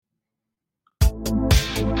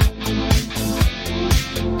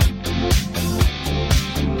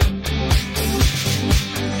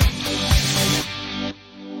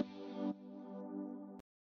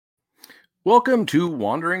Welcome to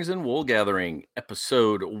Wanderings and Wool Gathering,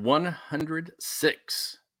 episode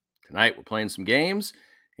 106. Tonight we're playing some games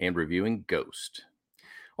and reviewing Ghost.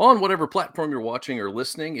 On whatever platform you're watching or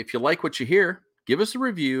listening, if you like what you hear, give us a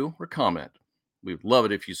review or comment. We'd love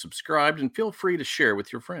it if you subscribed, and feel free to share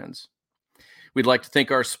with your friends. We'd like to thank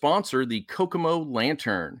our sponsor, the Kokomo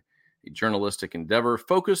Lantern, a journalistic endeavor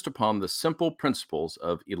focused upon the simple principles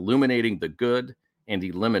of illuminating the good and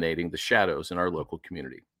eliminating the shadows in our local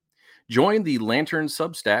community. Join the Lantern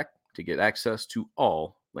Substack to get access to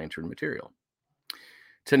all Lantern material.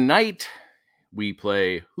 Tonight, we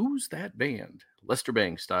play Who's That Band? Lester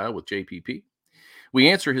Bang style with JPP. We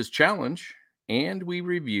answer his challenge, and we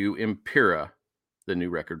review Impera, the new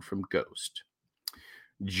record from Ghost.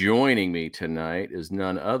 Joining me tonight is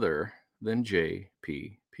none other than JPP.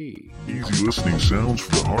 Easy listening sounds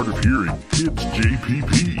for the hard of hearing. It's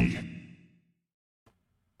JPP.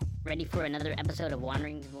 Ready for another episode of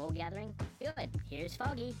Wanderings and Wool Gathering? Good. Here's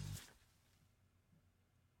Foggy.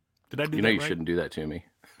 Did I do You that know you right? shouldn't do that to me.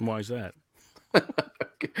 Why is that?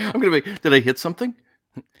 I'm going to be, did I hit something?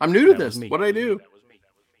 I'm new to this. What did I do? That was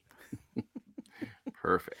me.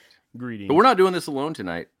 Perfect. Greetings. But we're not doing this alone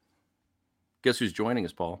tonight. Guess who's joining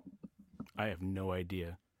us, Paul? I have no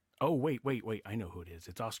idea. Oh, wait. I know who it is.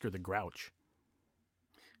 It's Oscar the Grouch.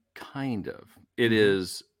 Kind of. It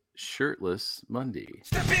is Shirtless Monday.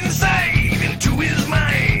 Step inside into his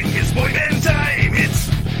mind. It's boy band time. It's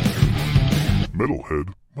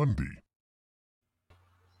Metalhead Monday.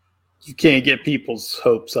 You can't get people's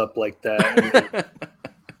hopes up like that.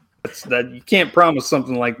 You can't promise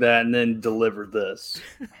something like that and then deliver this.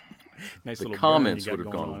 Nice The little comments burn would you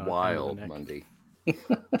have got gone going on wild the neck. Monday.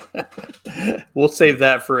 We'll save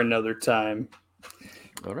that for another time.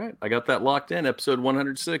 All right. I got that locked in. Episode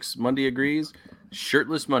 106. Monday agrees.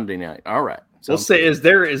 Shirtless Monday night. All right. We'll Sounds say,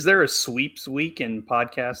 good. is there a sweeps week in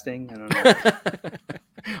podcasting? I don't know.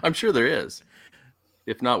 I'm sure there is.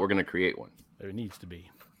 If not, we're going to create one. There needs to be.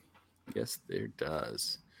 Yes, there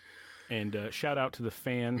does. And shout out to the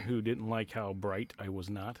fan who didn't like how bright I was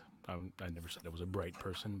not. I never said I was a bright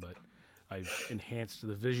person, but I've enhanced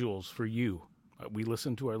the visuals for you. We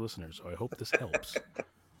listen to our listeners, so I hope this helps.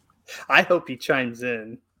 I hope he chimes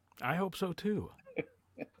in. I hope so, too.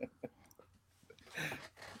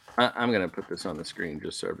 I'm going to put this on the screen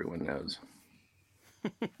just so everyone knows.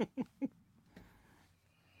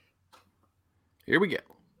 Here we go.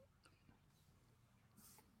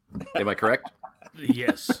 Am I correct?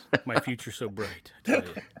 Yes, my future's so bright. I tell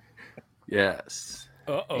you. Yes.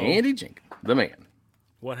 Uh-oh. Andy Jenkins, the man.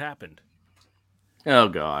 What happened? Oh,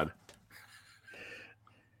 God.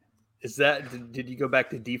 Is that, did you go back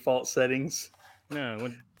to default settings? No, I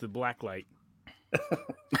went to the black light.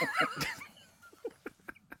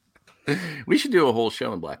 We should do a whole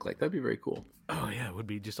show in blacklight. That'd be very cool. Oh, yeah, it would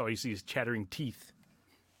be just all you see is chattering teeth.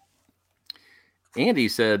 Andy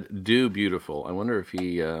said, "Do beautiful." I wonder if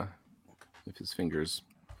he, if his fingers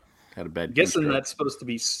had a bad. I'm guessing keystroke. that's supposed to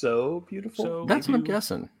be so beautiful. So That's we what I'm do-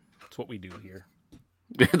 guessing. That's what we do here.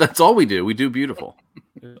 That's all we do. We do beautiful.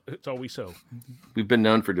 It's all we sow. We've been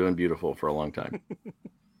known for doing beautiful for a long time.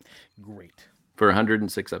 Great. For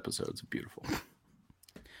 106 episodes of beautiful.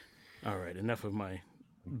 All right, enough of my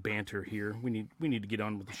banter here. We need to get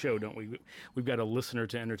on with the show, don't we? We've got a listener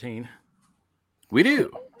to entertain. We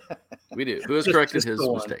do. We do. Who has Just- corrected just his the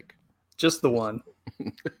one. mistake? Just the one. Yeah,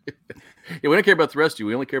 we don't care about the rest of you.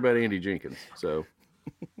 We only care about Andy Jenkins. So,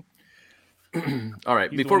 all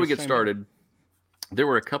right. He's the Before one we who's get signed started, there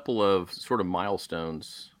were a couple of sort of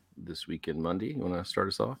milestones this weekend. Monday, you want to start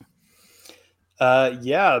us off?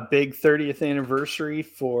 Yeah, big 30th anniversary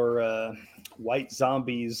for White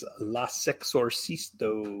Zombie's La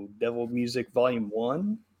Sexorcisto Devil Music Volume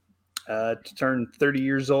 1. To turn 30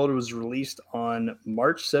 years old, it was released on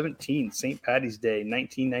March 17th, St. Paddy's Day,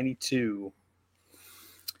 1992.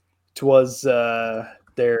 It was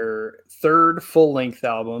their third full-length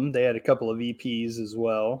album. They had a couple of EPs as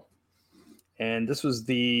well. And this was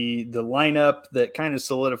the lineup that kind of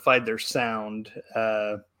solidified their sound.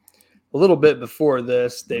 A little bit before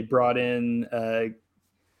this, they brought in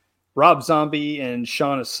Rob Zombie and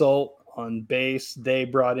Sean Assault on bass. They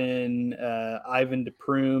brought in Ivan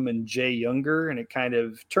DePrume and Jay Younger, and it kind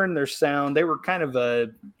of turned their sound. They were kind of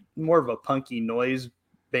more of a punky noise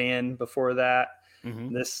band before that.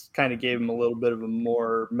 Mm-hmm. This kind of gave them a little bit of a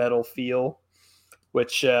more metal feel,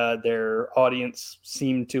 which their audience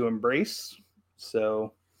seemed to embrace.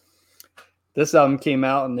 So this album came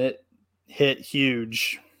out and it hit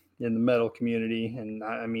huge. in the metal community, and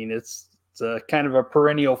I mean it's a kind of a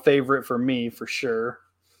perennial favorite for me for sure.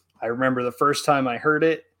 I remember the first time I heard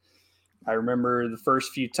it. I remember the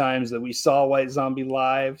first few times that we saw White Zombie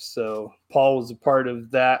live. So Paul was a part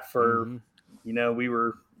of that for, we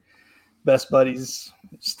were best buddies,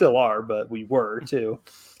 still are, but we were too.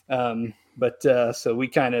 So we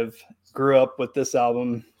kind of grew up with this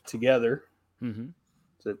album together.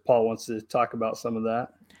 So Paul wants to talk about some of that.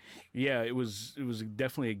 Yeah, it was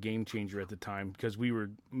definitely a game changer at the time because we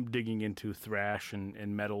were digging into thrash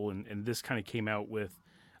and metal, and this kind of came out with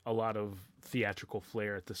a lot of theatrical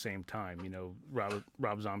flair at the same time.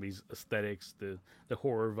 Rob Zombie's aesthetics, the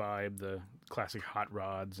horror vibe, the classic hot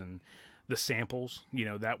rods, and the samples.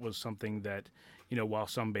 That was something that, while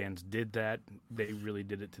some bands did that, they really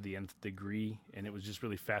did it to the nth degree, and it was just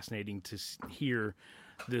really fascinating to hear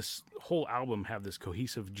this whole album have this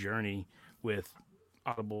cohesive journey with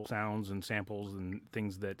audible sounds and samples and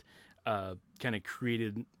things that kind of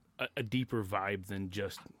created a deeper vibe than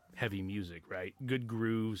just heavy music, right? Good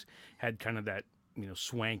grooves, had kind of that,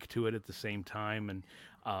 swank to it at the same time. And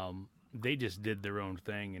they just did their own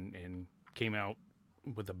thing and came out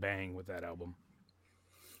with a bang with that album.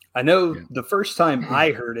 I know the first time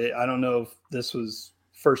I heard it, I don't know if this was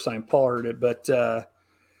first time Paul heard it, but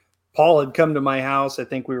Paul had come to my house. I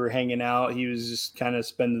think we were hanging out. He was just kind of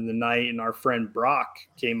spending the night, and our friend Brock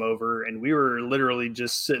came over, and we were literally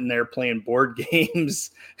just sitting there playing board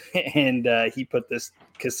games. And he put this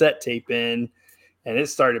cassette tape in, and it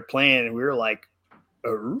started playing, and we were like,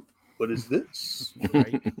 "Oh, what is this?"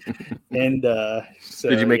 Right. And so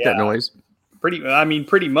did you make that noise?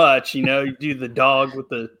 Pretty much. You do the dog with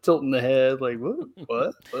the tilt in the head, like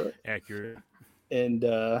what? Accurate. And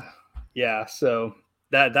so.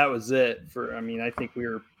 That was it for, I think we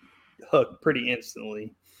were hooked pretty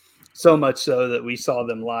instantly. So much so that we saw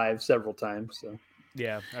them live several times. So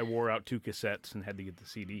yeah, I wore out 2 cassettes and had to get the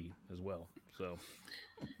CD as well. So,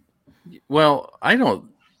 well, I don't,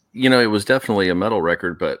 it was definitely a metal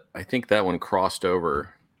record, but I think that one crossed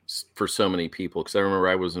over for so many people. Cause I remember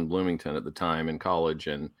I was in Bloomington at the time in college,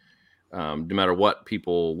 and no matter what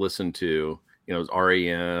people listened to, it was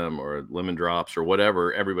REM or Lemon Drops or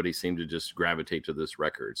whatever, everybody seemed to just gravitate to this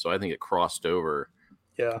record. So I think it crossed over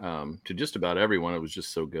to just about everyone. It was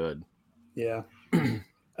just so good. Yeah.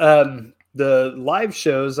 The live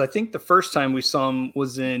shows, I think the first time we saw them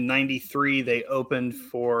was in 93. They opened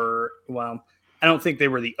for, I don't think they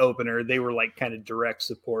were the opener. They were like kind of direct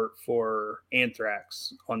support for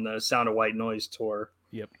Anthrax on the Sound of White Noise tour.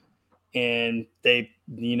 Yep. And they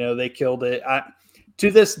killed it. To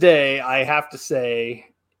this day, I have to say,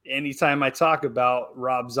 anytime I talk about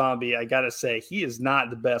Rob Zombie, I got to say he is not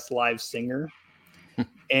the best live singer.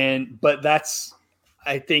 But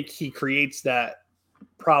I think he creates that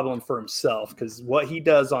problem for himself, because what he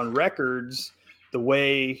does on records, the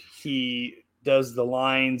way he does the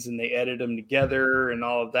lines and they edit them together and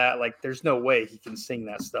all of that, like there's no way he can sing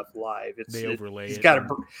that stuff live. They overlay he's it. got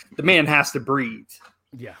to, the man has to breathe.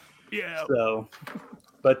 Yeah. So,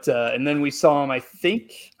 but and then we saw him, I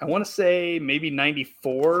want to say maybe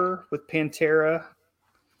 94 with Pantera.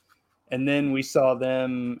 And then we saw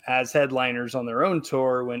them as headliners on their own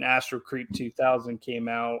tour when Astro Creep 2000 came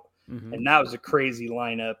out. And that was a crazy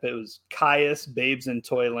lineup. It was Caius, Babes in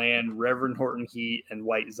Toyland, Reverend Horton Heat, and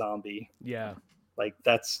White Zombie. Yeah. Like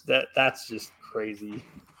that's just crazy.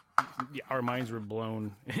 Yeah, our minds were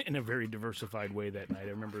blown in a very diversified way that night.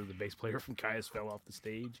 I remember the bass player from Caius fell off the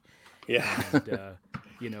stage. Yeah. And,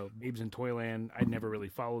 Babes in Toyland, I never really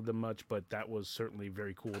followed them much, but that was certainly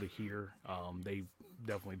very cool to hear. They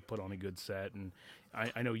definitely put on a good set. And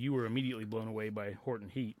I know you were immediately blown away by Horton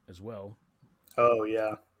Heat as well. Oh,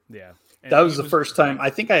 yeah. Yeah. And that was the first time. I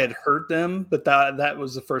think I had heard them, but that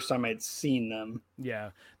was the first time I'd seen them. Yeah.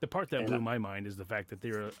 The part that blew my mind is the fact that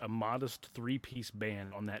they're a modest 3-piece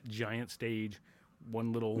band on that giant stage,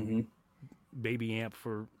 one little baby amp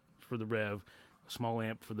for the rev, a small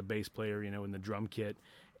amp for the bass player, and the drum kit.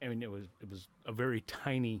 I mean, it was a very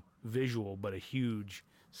tiny visual, but a huge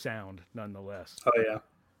sound nonetheless. Oh, yeah.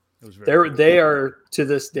 It was very cool. They are, to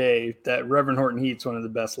this day, that Reverend Horton Heat's one of the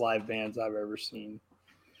best live bands I've ever seen.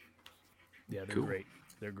 Yeah, they're cool. great.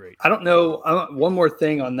 They're great. I don't know. One more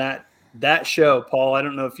thing on that show, Paul. I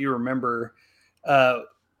don't know if you remember.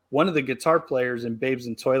 One of the guitar players in Babes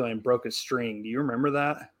in Toyland broke a string. Do you remember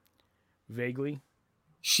that? Vaguely.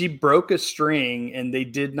 She broke a string, and they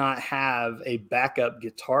did not have a backup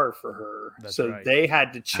guitar for her. That's so right. they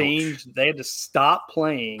had to change. Ouch. They had to stop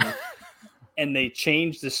playing. And they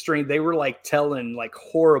changed the string. They were like telling like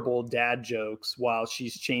horrible dad jokes while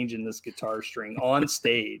she's changing this guitar string on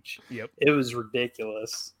stage. Yep. It was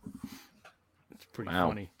ridiculous. It's pretty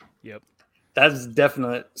funny. Yep. That's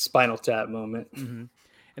definite Spinal Tap moment. Mm-hmm.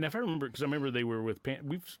 And if I remember, because I remember they were with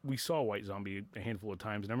we saw White Zombie a handful of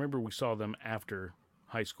times, and I remember we saw them after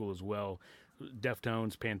high school as well.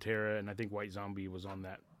 Deftones, Pantera, and I think White Zombie was on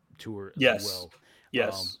that tour as well.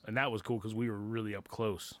 Yes. And that was cool because we were really up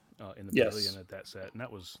close in the Yes. pavilion at that set, and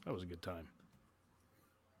that was a good time.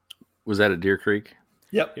 Was that at Deer Creek?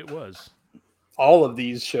 Yep. It was. All of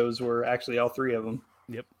these shows were actually all three of them.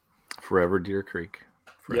 Yep. Forever Deer Creek.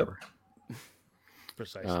 Forever.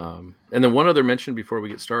 Precisely. And then one other mention before we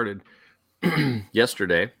get started.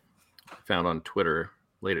 Yesterday, I found on Twitter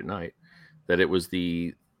late at night that it was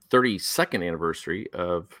the 32nd anniversary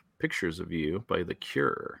of Pictures of You by The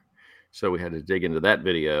Cure. So we had to dig into that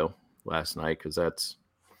video last night because that's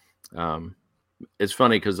it's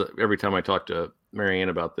funny because every time I talk to Marianne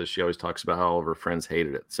about this, she always talks about how all of her friends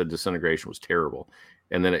hated it, said Disintegration was terrible.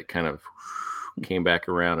 And then it kind of came back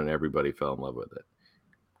around and everybody fell in love with it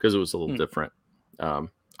because it was a little different.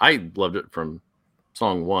 I loved it from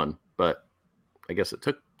song one, but I guess it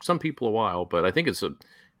took some people a while. But I think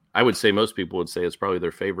I would say most people would say it's probably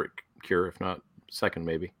their favorite Cure, if not second,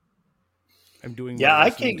 maybe. I'm doing I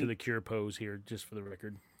came came to the Cure pose here just for the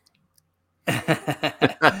record.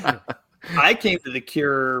 I came to The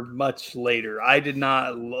Cure much later. I did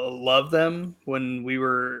not love them when we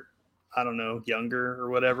were, I don't know, younger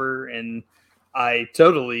or whatever. And I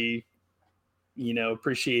totally,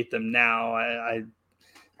 appreciate them now.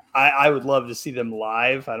 I would love to see them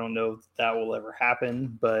live. I don't know if that will ever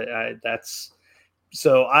happen, but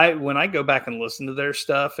when I go back and listen to their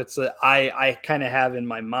stuff, I kind of have in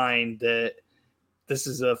my mind that this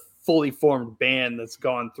is a fully formed band that's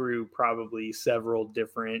gone through probably several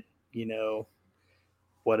different,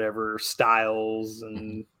 whatever styles.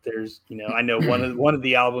 And there's, I know one of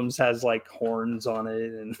the albums has like horns on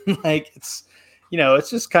it and like, it's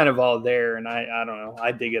just kind of all there. And I don't know.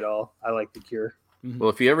 I dig it all. I like The Cure.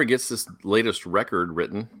 Well, if he ever gets this latest record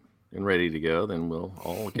written and ready to go, then we'll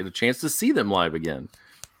all get a chance to see them live again.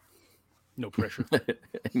 No pressure.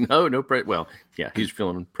 No pressure. Well, yeah, he's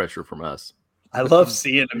feeling pressure from us. I love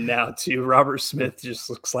seeing him now too. Robert Smith just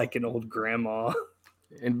looks like an old grandma.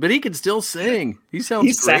 But he can still sing. He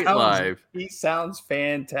sounds great live. He sounds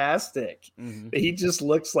fantastic. Mm-hmm. But he just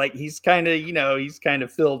looks like he's kind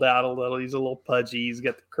of filled out a little. He's a little pudgy. He's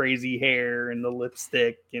got the crazy hair and the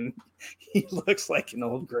lipstick, and he looks like an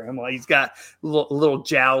old grandma. He's got a little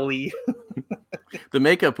jowly. The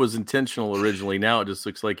makeup was intentional originally. Now it just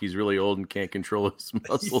looks like he's really old and can't control his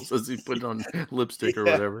muscles as he put on lipstick or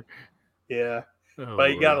whatever. Yeah. Oh,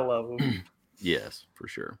 But you gotta love him. Yes, for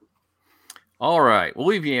sure. All right. Well,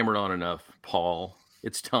 we've yammered on enough, Paul.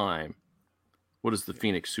 It's time. What does the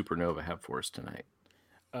Phoenix Supernova have for us tonight?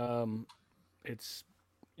 It's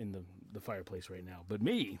in the fireplace right now. But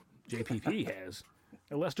me, JPP, has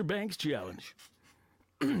a Lester Banks challenge.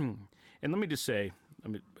 And let me just say,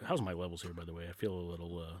 how's my levels here, by the way? I feel a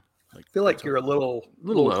little I feel like you're a little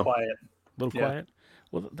low. quiet. A little quiet.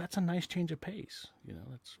 Well, that's a nice change of pace.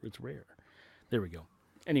 It's rare. There we go.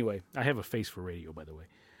 Anyway, I have a face for radio, by the way.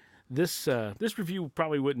 This review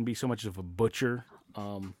probably wouldn't be so much of a butcher.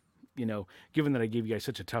 Given that I gave you guys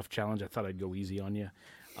such a tough challenge, I thought I'd go easy on you.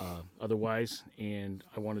 Otherwise, and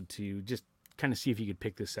I wanted to just kind of see if you could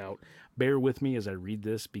pick this out. Bear with me as I read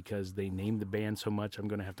this because they named the band so much. I'm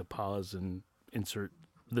going to have to pause and insert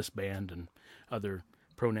this band and other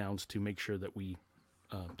pronouns to make sure that we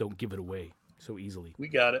don't give it away so easily. We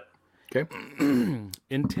got it. Okay.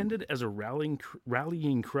 Intended as a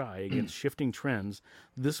rallying cry against shifting trends,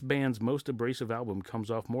 this band's most abrasive album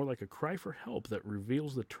comes off more like a cry for help that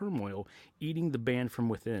reveals the turmoil eating the band from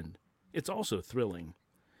within. It's also thrilling.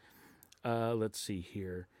 Let's see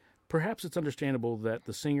here. Perhaps it's understandable that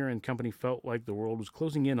the singer and company felt like the world was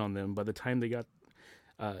closing in on them by the time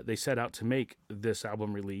they set out to make this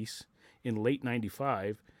album release in late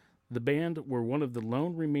 '95. The band were one of the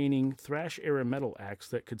lone remaining thrash-era metal acts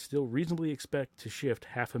that could still reasonably expect to shift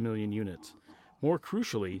 500,000 units. More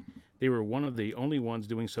crucially, they were one of the only ones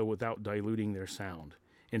doing so without diluting their sound.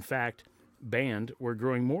 In fact, band were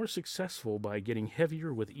growing more successful by getting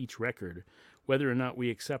heavier with each record. Whether or not we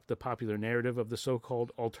accept the popular narrative of the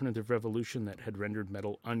so-called alternative revolution that had rendered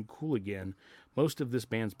metal uncool again, most of this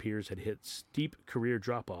band's peers had hit steep career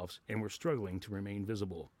drop-offs and were struggling to remain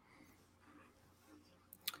visible.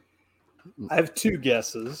 I have two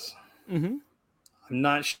guesses. Mm-hmm. I'm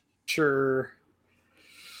not sure.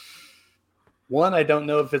 One, I don't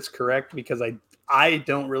know if it's correct because I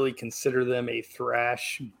don't really consider them a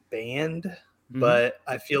thrash band, but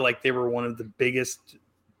I feel like they were one of the biggest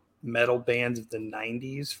metal bands of the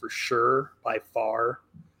 90s for sure. By far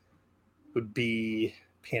would be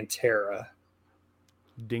Pantera.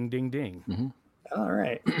 Ding, ding, ding. All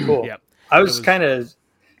right, cool. Yeah. I It was, was- kind of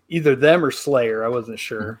either them or Slayer. I wasn't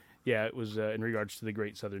sure. Yeah, it was in regards to the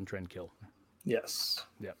Great Southern Trendkill. Yes,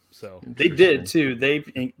 Yeah. So they did too.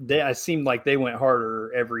 They I seemed like they went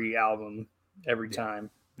harder every album, every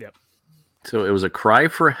time. Yep. So it was a cry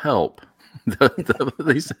for help.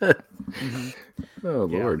 They said. Oh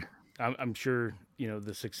Yeah. Lord. I'm sure,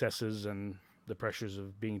 the successes and the pressures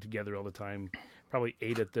of being together all the time probably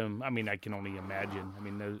ate at them. I mean, I can only imagine. I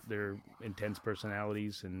mean, they're intense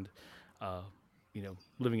personalities, and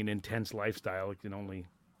living an intense lifestyle can only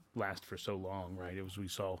last for so long, right? It was, we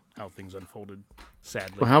saw how things unfolded,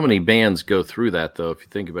 sadly. Well, how many bands go through that though? If you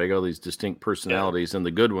think about it, all these distinct personalities, and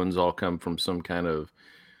the good ones all come from some kind of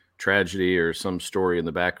tragedy or some story in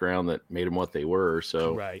the background that made them what they were.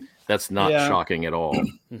 So Right. that's not Yeah. shocking at all.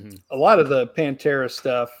 A lot of the Pantera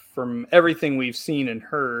stuff, from everything we've seen and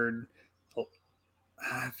heard,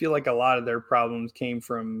 I feel like a lot of their problems came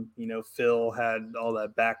from, Phil had all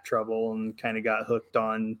that back trouble and kind of got hooked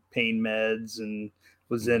on pain meds and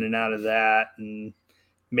was in and out of that, and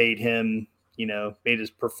made him, made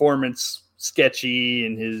his performance sketchy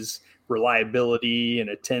and his reliability and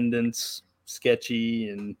attendance sketchy,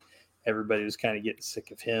 and everybody was kind of getting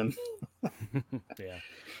sick of him. Yeah,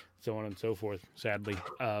 so on and so forth, sadly.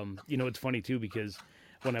 It's funny too, because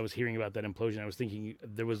when I was hearing about that implosion, I was thinking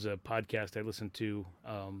there was a podcast I listened to.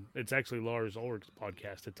 It's actually Lars Ulrich's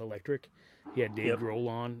podcast. It's Electric. He had Dave Yep. Grohl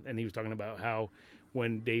on, and he was talking about how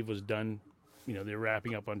when Dave was done, they're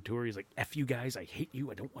wrapping up on tour. He's like, "F you guys, I hate you.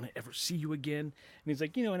 I don't want to ever see you again." And he's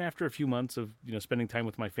like, and after a few months of spending time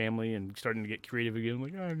with my family and starting to get creative again, I'm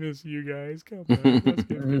like, "I miss you guys. Come on, let's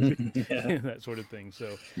get busy." Yeah. That sort of thing.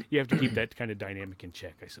 So you have to keep that kind of dynamic in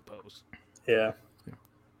check, I suppose. Yeah.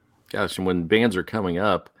 Gosh, and when bands are coming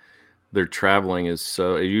up, their traveling is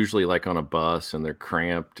so usually like on a bus, and they're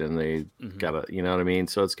cramped, and they gotta, you know what I mean?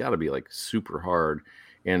 So it's gotta be like super hard.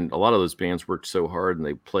 And a lot of those bands worked so hard, and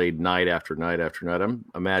they played night after night after night. I'm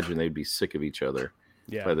imagine they'd be sick of each other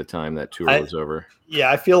Yeah. by the time that tour was over.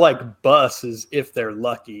 Yeah, I feel like bus is if they're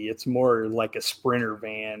lucky. It's more like a Sprinter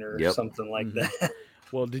van or Yep. something like that.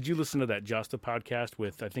 Well, did you listen to that Josta podcast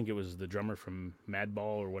with, I think it was the drummer from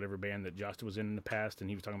Madball or whatever band that Josta was in the past, and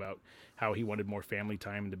he was talking about how he wanted more family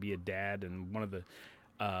time and to be a dad, and one of the,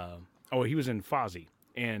 he was in Fozzy,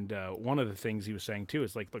 and one of the things he was saying too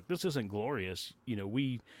is like, look, this isn't glorious.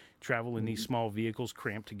 We travel in these small vehicles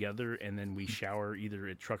cramped together, and then we shower either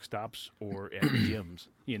at truck stops or at gyms,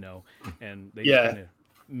 and they Yeah. just kind of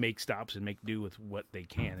make stops and make do with what they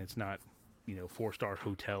can. It's not, 4-star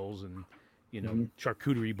hotels and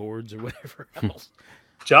charcuterie boards or whatever else.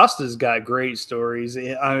 Josta's got great stories.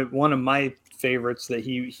 One of my favorites that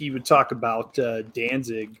he would talk about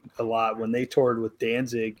Danzig a lot. When they toured with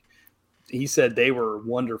Danzig, he said they were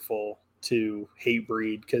wonderful to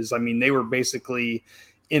Hatebreed, because they were basically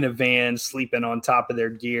in a van sleeping on top of their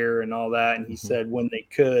gear and all that. And he said when they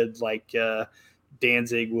could, like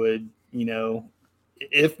Danzig would,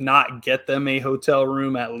 if not get them a hotel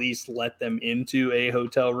room, at least let them into a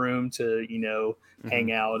hotel room to,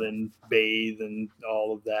 hang out and bathe and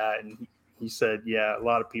all of that. And he said, yeah, a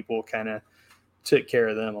lot of people kind of took care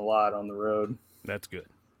of them a lot on the road. That's good.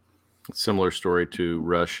 Similar story to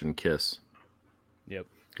Rush and Kiss, Yep.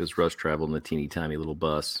 because Rush traveled in a teeny tiny little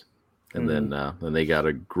bus, and then they got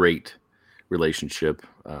a great relationship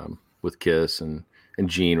with Kiss, and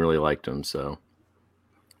Gene really liked him. So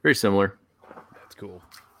very similar. That's cool.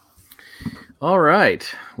 All right.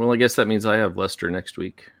 Well, I guess that means I have Lester next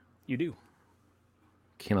week. You do.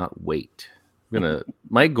 Cannot wait.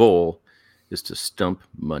 My goal is to stump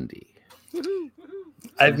Monday.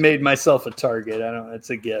 I've made myself a target.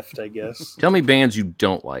 It's a gift, I guess. Tell me bands you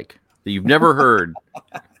don't like that you've never heard.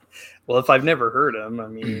 Well, if I've never heard them,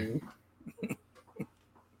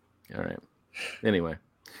 All right. Anyway.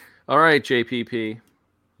 All right, JPP.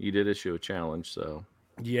 You did issue a challenge, so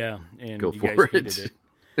Yeah, and go you for guys hated it.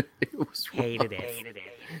 it. It was Hated it.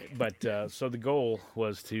 But so the goal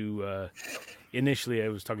was to initially I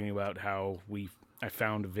was talking about how I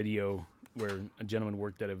found a video where a gentleman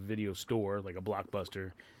worked at a video store, like a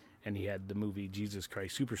Blockbuster, and he had the movie Jesus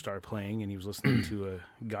Christ Superstar playing, and he was listening to a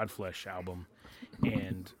Godflesh album,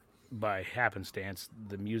 and by happenstance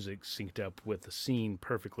the music synced up with the scene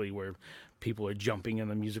perfectly, where people are jumping in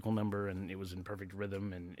the musical number, and it was in perfect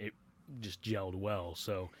rhythm, and it just gelled well.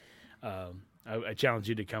 So I challenge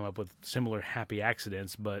you to come up with similar happy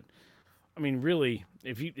accidents, but really,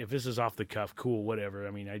 if this is off the cuff, cool, whatever.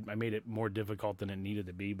 I made it more difficult than it needed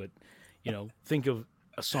to be, but think of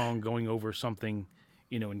a song going over something,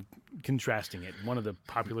 and contrasting it. One of the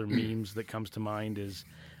popular memes that comes to mind is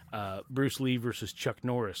Bruce Lee versus Chuck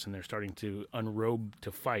Norris, and they're starting to unrobe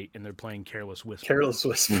to fight, and they're playing Careless Whisper. Careless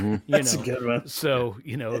Whisper. Mm-hmm. That's a good one. So,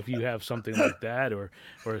 if you have something like that, or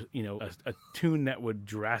a tune that would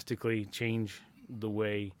drastically change the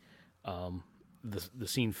way the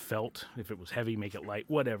scene felt, if it was heavy, make it light,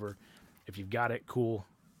 whatever. If you've got it, cool.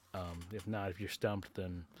 If not, if you're stumped,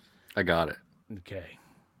 then I got it. okay.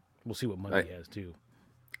 We'll see what Monday has too.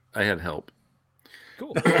 I had help.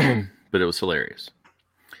 Cool. But it was hilarious.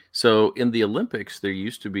 So in the Olympics, there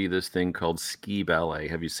used to be this thing called ski ballet.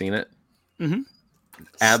 Have you seen it? Mhm.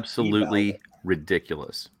 Absolutely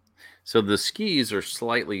ridiculous. So the skis are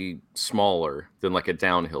slightly smaller than like a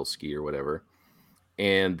downhill ski or whatever.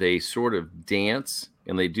 And they sort of dance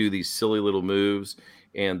and they do these silly little moves,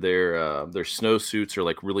 and their snowsuits are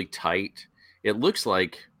like really tight. It looks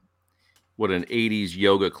like what an 80s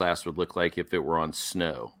yoga class would look like if it were on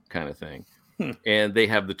snow, kind of thing. And they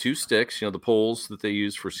have the two sticks, the poles that they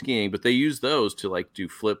use for skiing, but they use those to like do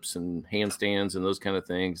flips and handstands and those kind of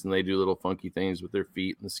things. And they do little funky things with their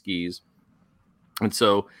feet and the skis. And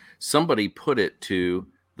so somebody put it to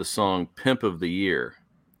the song Pimp of the Year.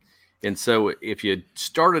 And so if you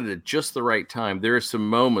started at just the right time, there are some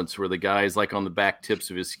moments where the guy's like on the back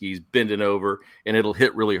tips of his skis bending over, and it'll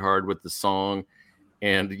hit really hard with the song.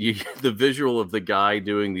 And the visual of the guy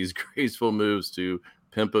doing these graceful moves to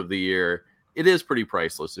Pimp of the Year, it is pretty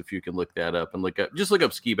priceless if you can look that up and look up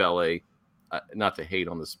ski ballet. Not to hate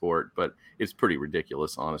on the sport, but it's pretty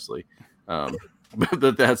ridiculous, honestly.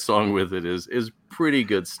 But that song with it is pretty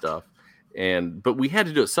good stuff. But we had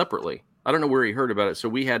to do it separately. I don't know where he heard about it, so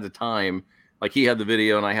we had to time, like he had the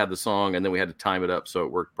video and I had the song, and then we had to time it up so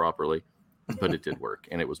it worked properly. But it did work,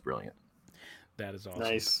 and it was brilliant. That is awesome.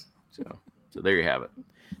 Nice. So there you have it.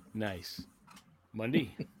 Nice.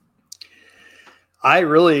 Monday. I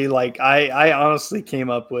really I honestly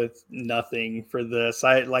came up with nothing for this.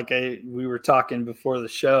 We were talking before the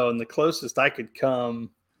show, and the closest I could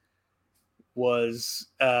come was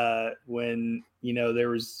when there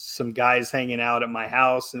was some guys hanging out at my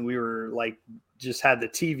house, and we were just had the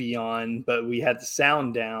TV on, but we had the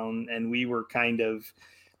sound down, and we were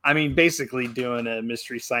basically doing a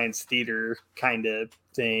Mystery Science Theater kind of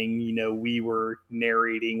thing. We were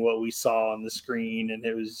narrating what we saw on the screen, and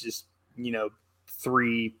it was just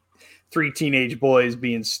three teenage boys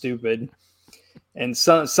being stupid, and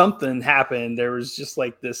something happened. There was just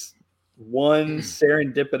this one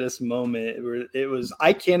serendipitous moment where it was,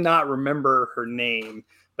 I cannot remember her name,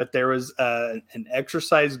 but there was an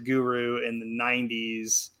exercise guru in the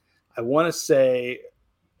 90s. I want to say,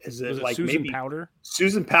 is it like Susan maybe Powder?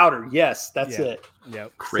 Susan Powder? Yes, that's it.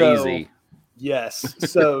 Yep. Crazy. So, yes.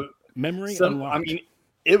 So Memory unlocked.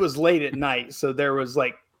 It was late at night, so there was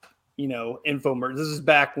infomercials. This is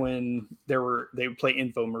back when they would play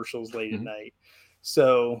infomercials late at night.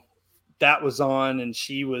 So that was on, and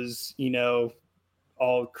she was,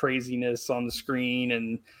 all craziness on the screen,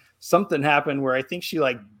 and something happened where I think she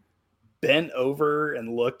bent over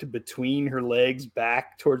and looked between her legs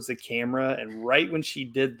back towards the camera. And right when she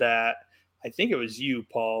did that, I think it was you,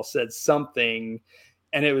 Paul, said something,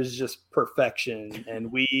 and it was just perfection.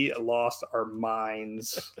 And we lost our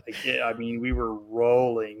minds. We were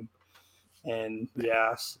rolling. And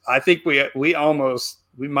yes, I think we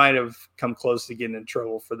might have come close to getting in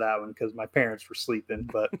trouble for that one because my parents were sleeping,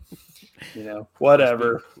 but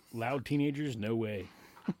whatever. Loud teenagers, no way.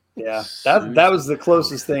 Yeah, that was the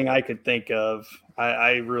closest thing I could think of.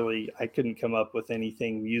 I couldn't come up with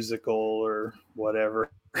anything musical or whatever.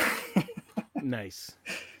 Nice.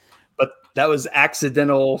 But that was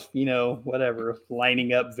accidental, whatever,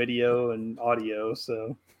 lining up video and audio.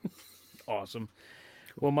 So awesome.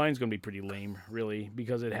 Well, mine's going to be pretty lame, really,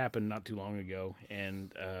 because it happened not too long ago,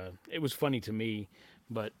 and it was funny to me,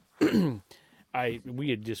 but we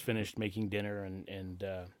had just finished making dinner, and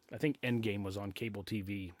I think Endgame was on cable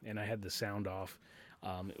TV, and I had the sound off.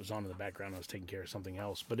 It was on in the background. I was taking care of something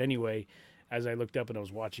else. But anyway, as I looked up and I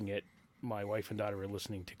was watching it, my wife and daughter were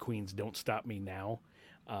listening to Queen's Don't Stop Me Now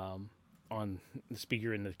on the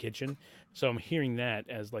speaker in the kitchen. So I'm hearing that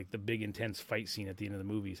as the big intense fight scene at the end of the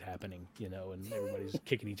movie is happening, and everybody's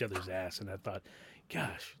kicking each other's ass. And I thought,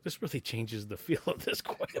 gosh, this really changes the feel of this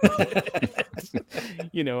quite a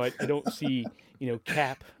bit. I don't see,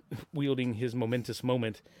 Cap wielding his momentous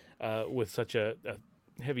moment with such a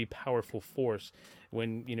heavy, powerful force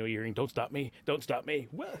when, you're hearing, don't stop me,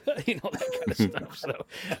 well, that kind of stuff. So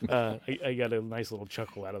I got a nice little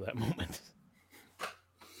chuckle out of that moment.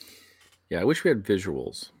 Yeah, I wish we had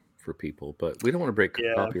visuals for people, but we don't want to break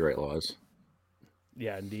copyright laws.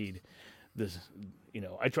 Yeah, indeed. This,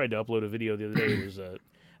 I tried to upload a video the other day. It was a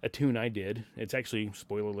tune I did. It's actually,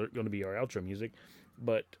 spoiler alert, going to be our outro music.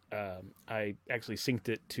 but I actually synced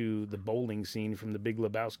it to the bowling scene from The Big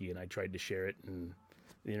Lebowski, and I tried to share it, and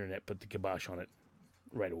the internet put the kibosh on it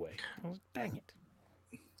right away. I was like, dang it.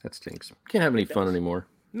 That stinks. Can't have any fun anymore.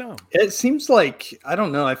 No. It seems like, I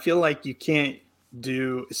don't know, I feel like you can't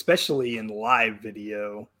do, especially in live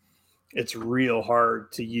video, it's real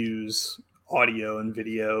hard to use audio and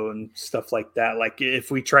video and stuff like that. Like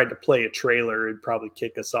if we tried to play a trailer, it'd probably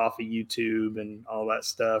kick us off of YouTube and all that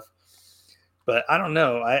stuff. But I don't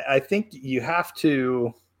know. I think you have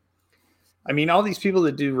to, I mean, all these people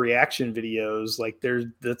that do reaction videos, like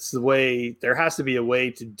that's the way, there has to be a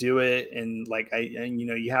way to do it. And like, and, you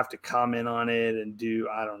know, you have to comment on it and do,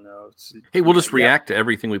 I don't know. Hey, we'll just react to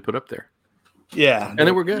everything we put up there. Yeah. And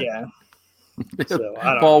then we're good. Yeah. So,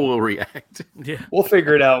 I don't Paul know. will react. Yeah. We'll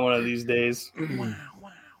figure it out one of these days.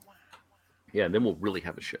 Yeah, and then we'll really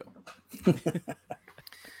have a show.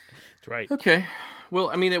 That's right. Okay. Well,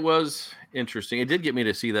 I mean, it was interesting. It did get me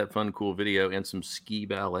to see that fun, cool video and some ski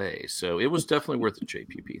ballet. So it was definitely worth it,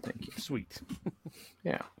 JPP. Thank you. Sweet.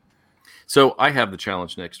 Yeah. So I have the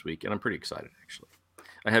challenge next week, and I'm pretty excited, actually.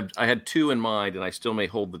 I had 2 in mind, and I still may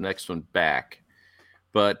hold the next one back.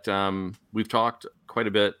 But we've talked quite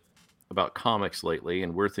a bit about comics lately,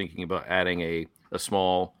 and we're thinking about adding a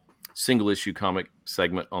small single-issue comic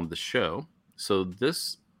segment on the show. So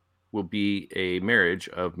this will be a marriage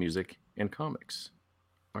of music and comics.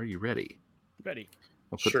 Are you ready? Ready.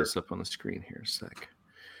 I'll put Sure. this up on the screen here a sec.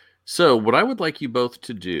 So what I would like you both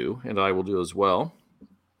to do, and I will do as well,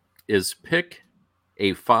 is pick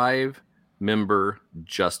a 5-member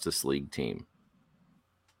Justice League team.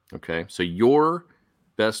 Okay, so your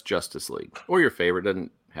best Justice League, or your favorite,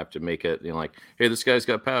 doesn't have to make it, you know, like, hey, this guy's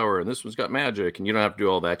got power and this one's got magic, and you don't have to do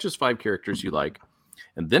all that. Just 5 characters you like.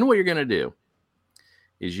 And then what you're going to do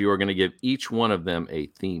is you are going to give each one of them a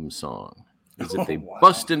theme song. As if they wow.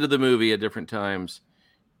 bust into the movie at different times,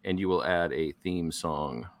 and you will add a theme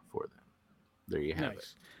song for them. There you have it.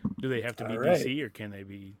 Nice. Do they have to be All right. DC, or can they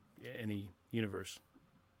be any universe?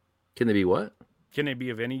 Can they be what? Can they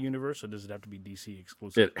be of any universe, or does it have to be DC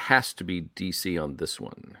exclusive? It has to be DC on this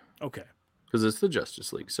one Okay. because it's the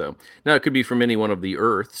Justice League. So now it could be from any one of the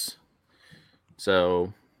Earths.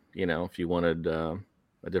 So, you know, if you wanted a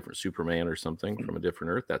different Superman or something from a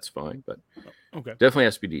different Earth, that's fine. But Okay. definitely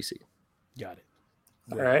has to be DC. Got it.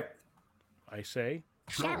 All right. I say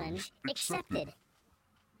Challenge accepted.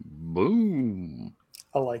 Boom.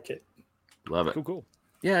 I like it. Love it. cool.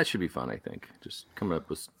 Yeah, it should be fun, I think. Just coming up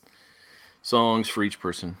with songs for each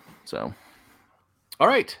person. So, all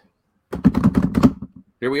right.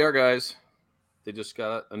 Here we are, guys. They just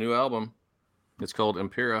got a new album. It's called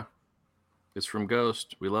Impera. It's from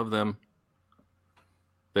Ghost. We love them.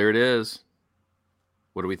 There it is.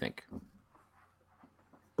 What do we think?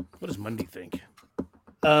 What does Mundy think?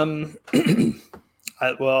 I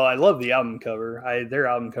love the album cover. Their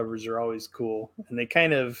album covers are always cool, and they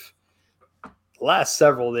kind of, the last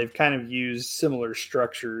several, they've kind of used similar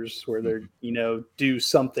structures where they're, you know, do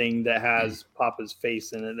something that has Papa's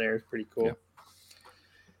face in it. There, it's pretty cool.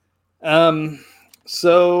 Yeah.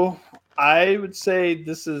 So I would say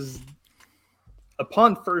this is,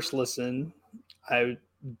 upon first listen, I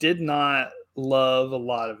did not love a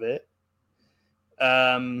lot of it.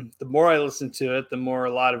 The more I listened to it, the more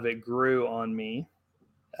a lot of it grew on me.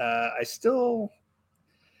 I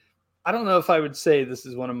don't know if I would say this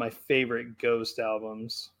is one of my favorite Ghost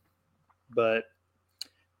albums, but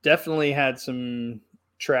definitely had some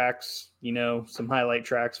tracks, you know, some highlight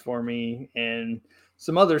tracks for me, and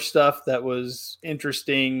some other stuff that was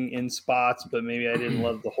interesting in spots, but maybe I didn't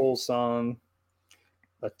love the whole song.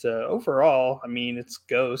 But overall, I mean, it's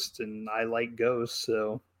Ghost, and I like Ghost,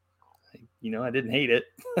 so, you know, I didn't hate it.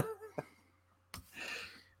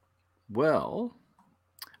 Well,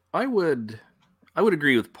 I would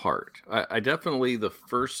agree with part. I definitely, the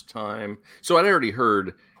first time, so I'd already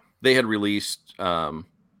heard they had released,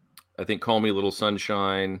 I think, Call Me Little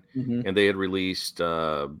Sunshine, and they had released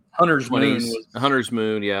Hunter's Moon Hunter's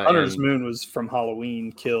Moon, yeah. Hunter's Moon was from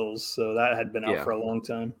Halloween Kills, so that had been out for a long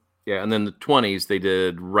time. Yeah, and then the 20s they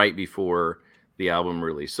did right before the album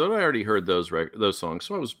release. So I already heard those songs,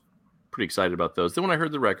 so I was pretty excited about those. Then when I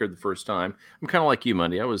heard the record the first time, I'm kind of like you,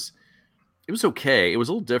 Mundy. It was okay. It was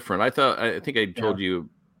a little different. I think I told you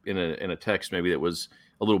in a text maybe that was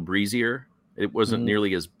a little breezier. It wasn't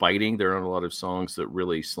nearly as biting. There aren't a lot of songs that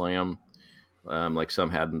really slam like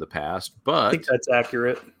some had in the past. But I think that's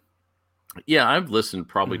accurate. Yeah, I've listened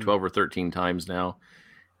probably 12 or 13 times now,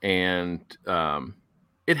 and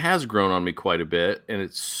it has grown on me quite a bit, and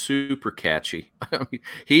it's super catchy. I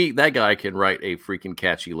mean, that guy can write a freaking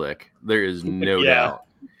catchy lick. There is no doubt.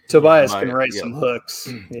 Tobias can Tobias, write yeah. some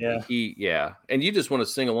hooks. Yeah. Yeah. And you just want to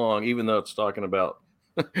sing along, even though it's talking about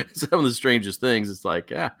some of the strangest things. It's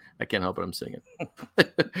like, I can't help it. I'm singing.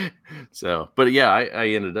 So, but yeah, I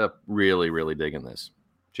ended up really, really digging this.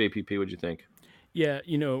 JPP, what'd you think? Yeah,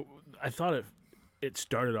 I thought it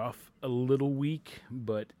started off a little weak,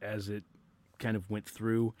 but as it kind of went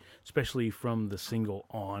through, especially from the single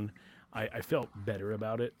on, I felt better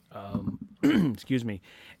about it. Excuse me.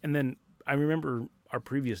 And then I remember our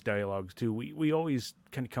previous dialogues too. We always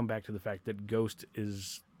kind of come back to the fact that Ghost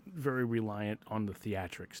is very reliant on the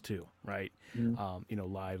theatrics too, right?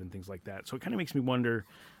 Live and things like that. So it kind of makes me wonder,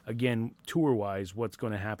 again, tour-wise, what's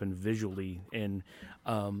going to happen visually. And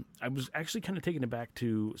I was actually kind of taken aback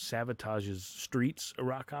to Savage's Streets, a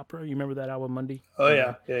rock opera. You remember that album, Monday? Oh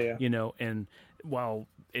yeah. Yeah. And while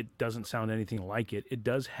it doesn't sound anything like it, it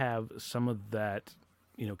does have some of that,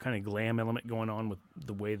 kind of glam element going on with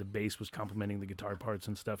the way the bass was complementing the guitar parts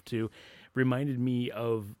and stuff too. Reminded me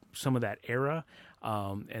of some of that era.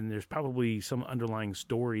 And there's probably some underlying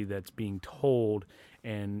story that's being told,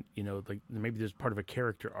 and like maybe there's part of a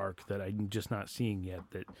character arc that I'm just not seeing yet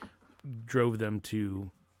that drove them to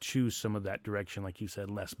choose some of that direction, like you said,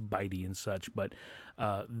 less bitey and such. But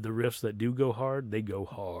the riffs that do go hard, they go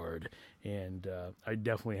hard, and I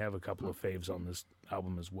definitely have a couple of faves on this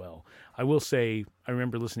album as well. I will say I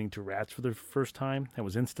remember listening to Rats for the first time. That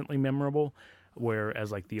was instantly memorable.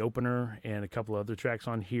 Whereas like the opener and a couple other tracks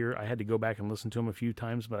on here, I had to go back and listen to them a few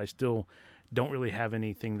times, but I still don't really have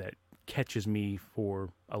anything that catches me for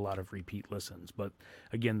a lot of repeat listens. But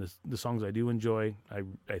again, the songs I do enjoy,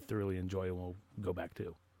 I thoroughly enjoy and will go back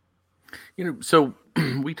to. So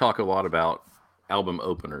we talk a lot about album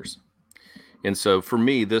openers. And so for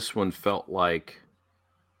me, this one felt like,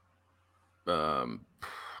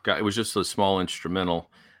 it was just a small instrumental.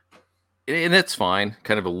 And that's fine,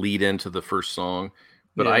 kind of a lead into the first song.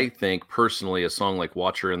 But I think personally, a song like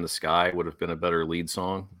Watcher in the Sky would have been a better lead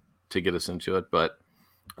song to get us into it. But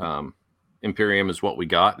Imperium is what we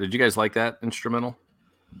got. Did you guys like that instrumental?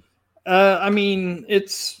 I mean,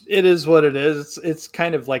 it is what it is. It's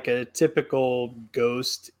kind of like a typical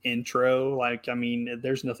Ghost intro. Like, I mean,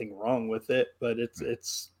 there's nothing wrong with it, but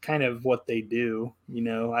it's kind of what they do.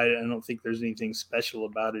 I don't think there's anything special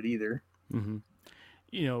about it either. Mm-hmm.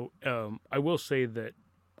 I will say that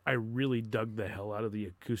I really dug the hell out of the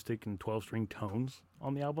acoustic and 12-string tones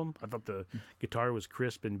on the album. I thought the guitar was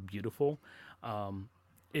crisp and beautiful.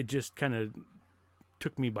 It just kind of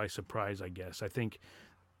took me by surprise, I guess. I think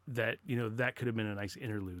that, that could have been a nice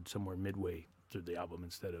interlude somewhere midway through the album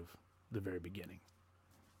instead of the very beginning.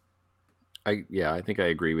 I think I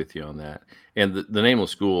agree with you on that. And the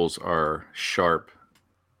Nameless Ghouls are sharp.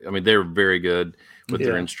 I mean, they're very good with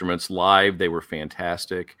their instruments. Live, they were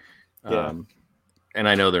fantastic. Yeah. And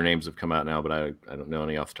I know their names have come out now, but I don't know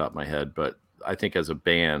any off the top of my head. But I think as a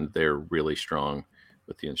band, they're really strong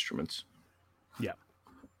with the instruments. Yeah,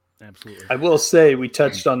 absolutely. I will say we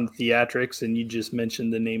touched on the theatrics, and you just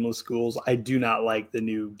mentioned the Nameless Ghouls. I do not like the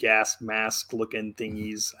new gas mask looking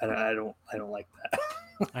thingies. I don't like that.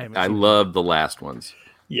 I love the last ones.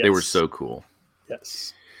 Yes. They were so cool.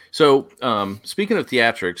 Yes. So, speaking of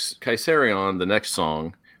theatrics, Kaiserion, the next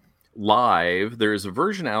song, live, there's a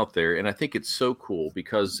version out there, and I think it's so cool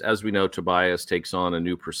because, as we know, Tobias takes on a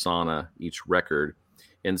new persona each record.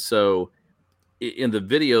 And so, in the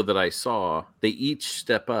video that I saw, they each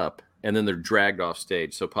step up, and then they're dragged off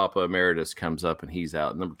stage. So, Papa Emeritus comes up, and he's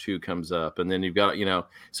out. Number 2 comes up, and then you've got,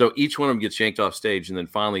 so each one of them gets yanked off stage, and then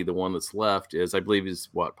finally the one that's left is, I believe, is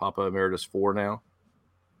what, Papa Emeritus 4 now?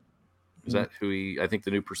 Is that who I think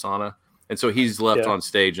the new persona? And so he's left on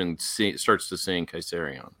stage and starts to sing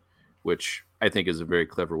Kaiserion, which I think is a very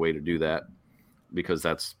clever way to do that because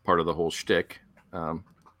that's part of the whole shtick of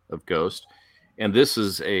Ghost. And this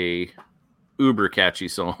is a uber catchy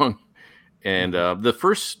song. And the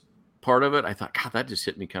first part of it, I thought, God, that just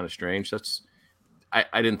hit me kind of strange.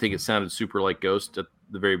 I didn't think it sounded super like Ghost at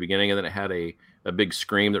the very beginning. And then it had a big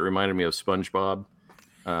scream that reminded me of SpongeBob.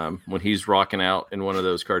 When he's rocking out in one of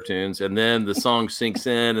those cartoons, and then the song sinks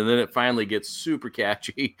in, and then it finally gets super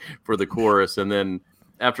catchy for the chorus, and then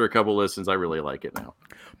after a couple listens, I really like it now.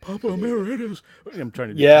 Papa Emeritus. I'm trying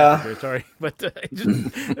to do that, sorry, but I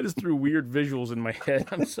just threw weird visuals in my head.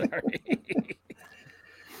 I'm sorry.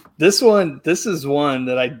 This is one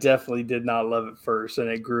that I definitely did not love at first, and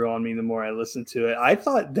it grew on me the more I listened to it. I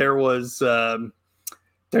thought there was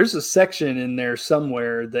there's a section in there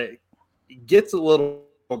somewhere that gets a little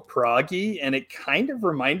proggy, and it kind of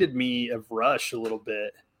reminded me of Rush a little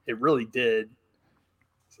bit. It really did.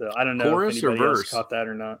 So I don't know Chorus if anybody else caught that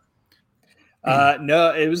or not.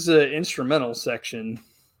 No, it was an instrumental section.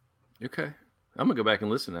 Okay. I'm gonna go back and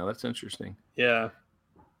listen now. That's interesting. Yeah.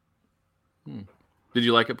 Did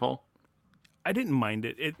you like it, Paul? I didn't mind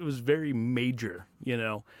it. It was very major, you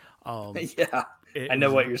know. Yeah. I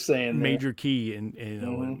know what you're saying. There. Major key, and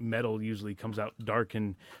and metal usually comes out dark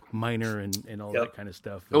and minor and all that kind of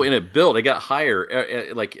stuff. Oh, and it built. It got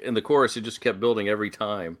higher. Like in the chorus, it just kept building every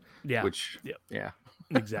time. Yeah. Which, yeah.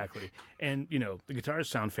 Exactly. And, the guitars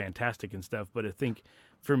sound fantastic and stuff, but I think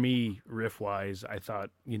for me, riff-wise, I thought,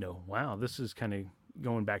 wow, this is kind of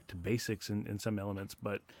going back to basics in some elements,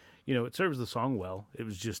 but, it serves the song well. It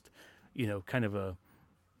was just, kind of a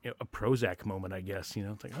Prozac moment, I guess.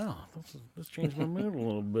 It's like, oh, let's change my mood a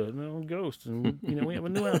little bit. Ghost, and we have a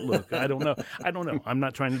new outlook. I don't know. I'm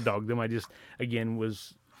not trying to dog them. I just, again,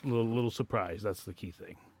 was a little surprised. That's the key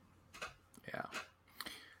thing. Yeah.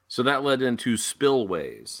 So that led into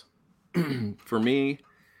Spillways. For me,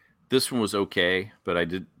 this one was okay, but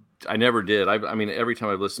I never did. I mean, every time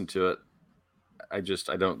I've listened to it, I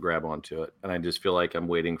don't grab onto it, and I just feel like I'm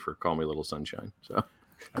waiting for Call Me Little Sunshine. So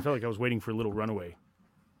I felt like I was waiting for Little Runaway.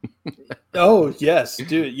 Oh yes,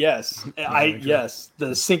 dude, yes. Yes,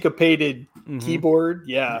 the syncopated keyboard,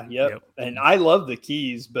 yep. And I love the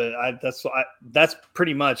keys, but that's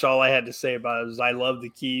pretty much all I had to say about it. Is I love the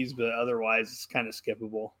keys, but otherwise it's kind of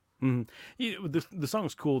skippable. The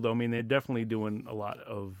song's cool though. I mean, they're definitely doing a lot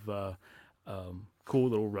of cool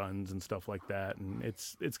little runs and stuff like that, and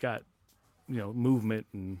it's got movement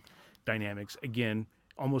and dynamics. Again,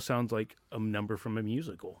 almost sounds like a number from a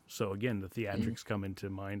musical. So again, the theatrics come into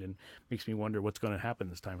mind and makes me wonder what's going to happen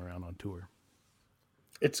this time around on tour.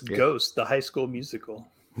 It's Ghost, the High School Musical.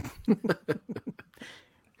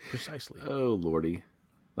 Precisely. Oh Lordy,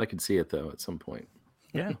 I could see it though at some point.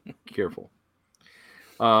 Yeah. Careful.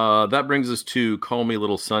 That brings us to Call Me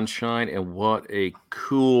Little Sunshine, and what a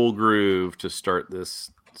cool groove to start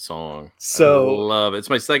this song. So I love it. It's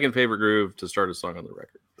my second favorite groove to start a song on the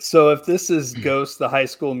record. So if this is Ghost, the High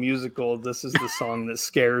School Musical, this is the song that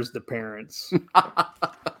scares the parents. I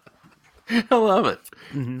love it.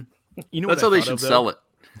 Mm-hmm. That's how they should sell it.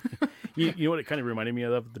 You know what it kind of reminded me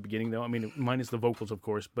of at the beginning, though? I mean, minus the vocals, of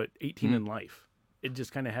course, but 18 in Life. It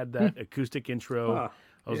just kind of had that acoustic intro.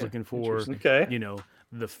 I was looking for,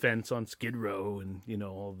 the fence on Skid Row and,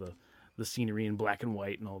 all the scenery in black and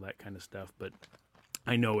white and all that kind of stuff. But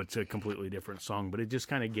I know it's a completely different song, but it just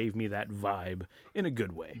kind of gave me that vibe in a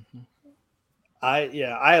good way.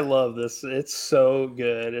 I love this. It's so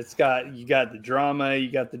good. You got the drama,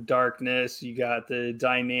 you got the darkness, you got the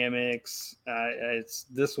dynamics. I'm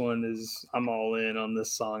all in on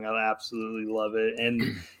this song. I absolutely love it.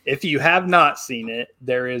 And if you have not seen it,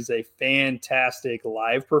 there is a fantastic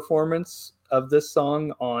live performance of this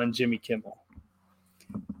song on Jimmy Kimmel.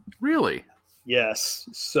 Really? Yes,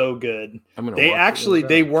 so good.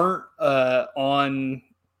 They weren't on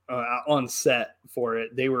set for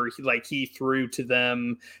it. They were he threw to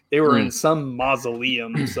them. They were in some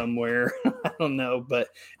mausoleum somewhere. I don't know, but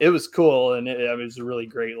it was cool, and it was a really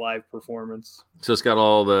great live performance. So it's got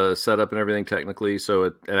all the setup and everything technically, so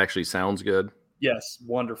it actually sounds good. Yes,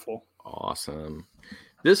 wonderful. Awesome.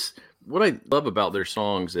 What I love about their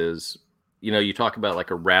songs is, you talk about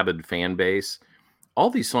like a rabid fan base. All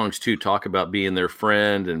these songs too talk about being their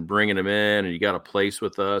friend and bringing them in, and you got a place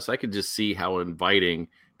with us. I could just see how inviting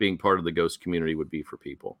being part of the Ghost community would be for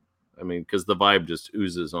people. I mean, because the vibe just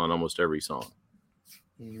oozes on almost every song.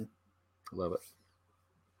 Love it.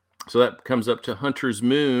 So that comes up to Hunter's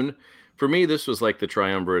Moon. For me, this was like the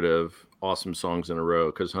triumvirate of awesome songs in a row,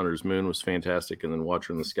 because Hunter's Moon was fantastic, and then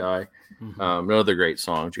Watcher in the Sky. Another great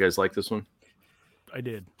song. Did you guys like this one? I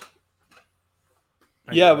did.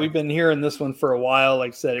 We've been hearing this one for a while.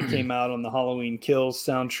 Like I said, it came out on the Halloween Kills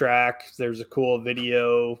soundtrack. There's a cool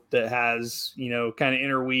video that has, kind of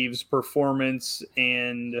interweaves performance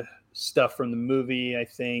and stuff from the movie, I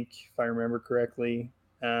think, if I remember correctly.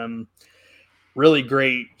 Really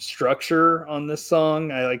great structure on this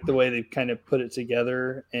song. I like the way they kind of put it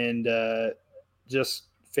together, and just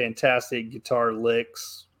fantastic guitar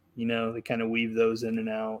licks. They kind of weave those in and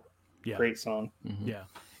out. Yeah. Great song. Yeah.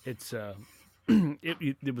 It's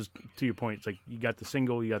it was, to your point, it's like you got the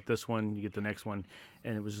single, you got this one, you get the next one,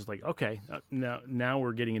 and it was just like, okay, now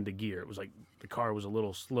we're getting into gear. It was like the car was a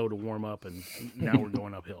little slow to warm up, and now we're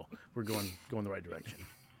going uphill. We're going the right direction.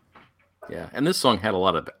 Yeah, and this song had a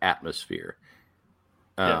lot of atmosphere.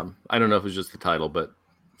 I don't know if it was just the title, but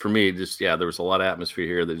for me, there was a lot of atmosphere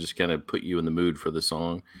here that just kind of put you in the mood for the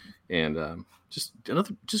song, and just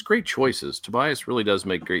great choices. Tobias really does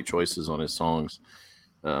make great choices on his songs.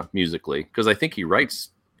 Musically, because I think he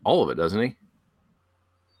writes all of it, doesn't he?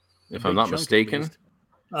 If I'm not mistaken.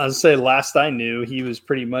 I would say last I knew, he was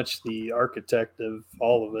pretty much the architect of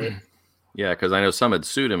all of it. Yeah, because I know some had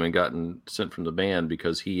sued him and gotten sent from the band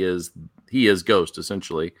because he is Ghost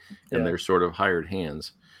essentially, and Yeah. they're sort of hired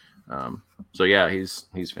hands. So yeah,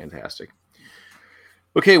 he's fantastic.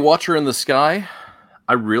 Okay, Watcher in the Sky.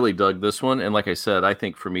 I really dug this one, and like I said, I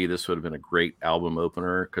think for me this would have been a great album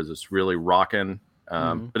opener because it's really rocking,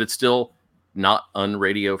 but it's still not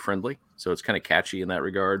unradio friendly, so it's kind of catchy in that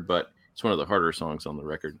regard. But it's one of the harder songs on the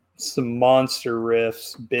record. Some monster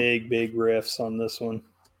riffs, big riffs on this one.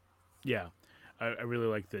 Yeah, I really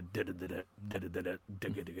like the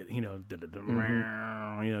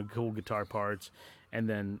cool guitar parts, and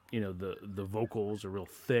then the vocals are real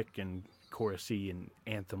thick and chorusy and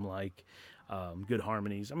anthem like. Good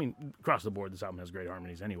harmonies. I mean, across the board, this album has great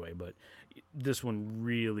harmonies anyway, but this one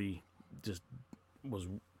really just was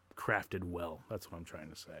crafted well. That's what I'm trying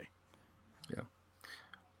to say. Yeah.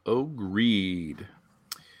 Agreed.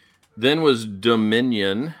 Then was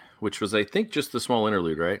Dominion, which was, I think, just the small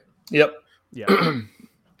interlude, right? Yep. Yeah.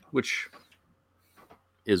 Which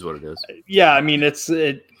is what it is. Yeah, I mean,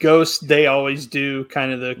 Ghost, they always do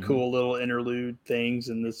kind of the cool little interlude things,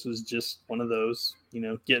 and this was just one of those,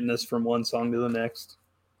 getting us from one song to the next.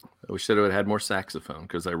 I wish that it would have had more saxophone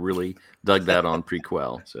because I really dug that on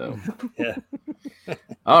Prequel. So, yeah.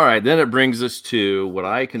 All right, then it brings us to what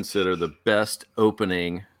I consider the best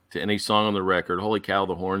opening to any song on the record. Holy cow,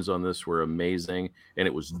 the horns on this were amazing, and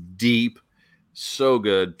it was deep, so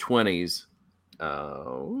good. 20s,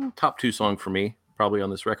 top 2 song for me, probably on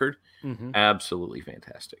this record. Absolutely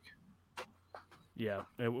fantastic. Yeah,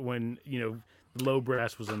 when low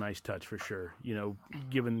brass was a nice touch for sure.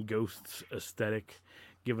 Given Ghost's aesthetic,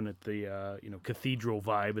 giving it the cathedral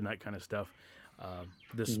vibe and that kind of stuff.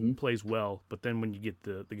 This plays well, but then when you get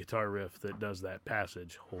the guitar riff that does that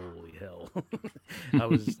passage, holy hell!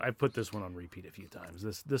 I put this one on repeat a few times.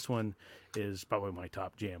 This one is probably my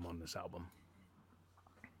top jam on this album.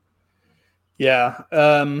 Yeah,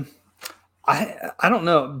 I don't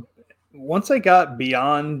know. Once I got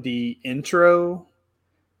beyond the intro,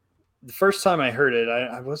 the first time I heard it,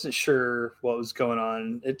 I wasn't sure what was going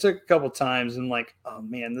on. It took a couple times and like, oh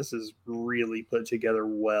man, this is really put together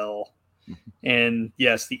well. And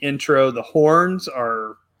yes, the intro, the horns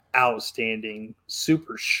are outstanding,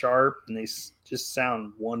 super sharp, and they just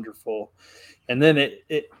sound wonderful. And then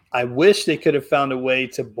I wish they could have found a way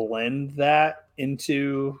to blend that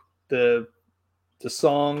into the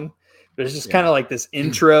song. But it's just kind of like this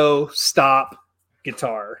intro stop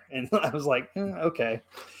guitar. And I was like, okay.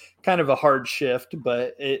 Kind of a hard shift,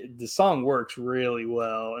 but the song works really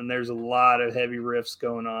well. And there's a lot of heavy riffs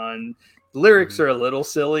going on. The lyrics are a little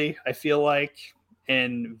silly, I feel like,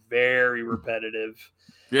 and very repetitive.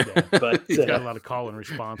 Yeah, but It's got a lot of call and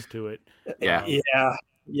response to it. Yeah.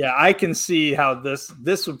 I can see how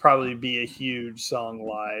this would probably be a huge song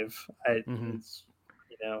live. It's,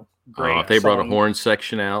 great. If they brought a song. horn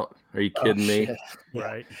section out, are you kidding me? Shit.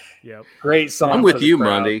 Right. Yep. Great song. I'm for with the you,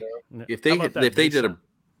 crowd, Monday. though. If they did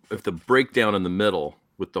if the breakdown in the middle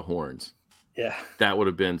with the horns, Yeah. that would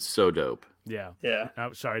have been so dope. Yeah. Yeah.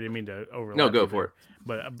 I'm sorry, I didn't mean to overlap. No, go you for there. it.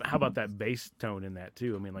 But how about that bass tone in that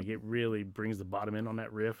too? I mean, like it really brings the bottom end on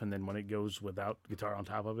that riff, and then when it goes without guitar on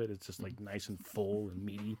top of it, it's just like nice and full and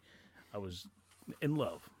meaty. I was in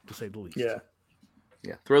love, to say the least. Yeah.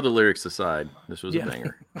 Yeah, throw the lyrics aside. This was a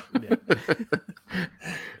banger. Yeah.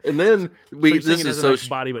 And then So this you're singing is as a so nice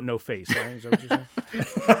body but no face, right? Is that what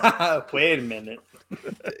you're saying? Wait a minute.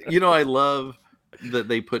 I love that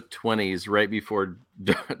they put 20s right before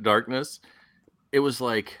Darkness. It was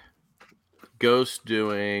like Ghost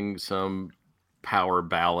doing some power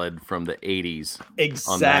ballad from the 80s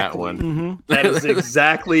Exactly. on that one. That is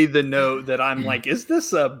exactly the note that I'm like, is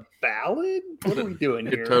this a ballad? What are we doing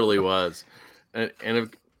here? It totally was. And if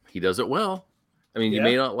he does it well. I mean, you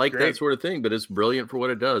may not like great. that sort of thing, but it's brilliant for what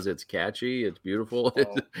it does. It's catchy. It's beautiful.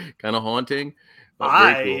 It's kind of haunting.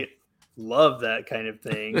 But very cool. Love that kind of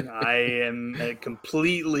thing. I am a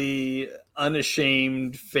completely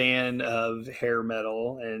unashamed fan of hair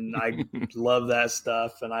metal, and I love that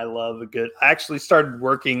stuff. And I love I actually started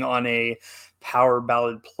working on a power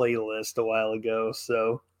ballad playlist a while ago.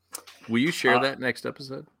 So Will you share that next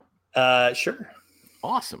episode? Sure.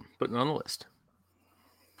 Awesome. Putting on the list.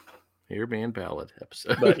 Hair band ballad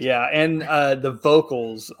episode. But yeah, and the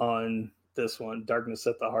vocals on this one, Darkness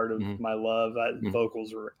at the Heart of My Love,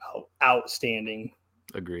 vocals were outstanding.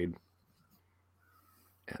 Agreed.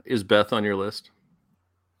 Is Beth on your list?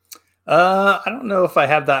 I don't know if I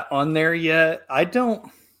have that on there yet. I don't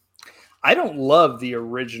love the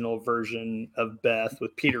original version of Beth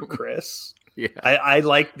with Peter Criss. Yeah. I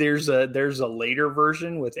like there's a later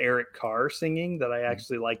version with Eric Carr singing that I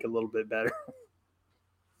actually like a little bit better.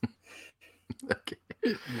 Okay.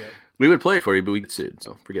 We would play it for you, but we get sued,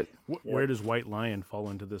 so forget Where does White Lion fall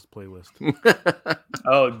into this playlist? it.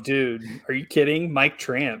 Oh, dude, are you kidding? Mike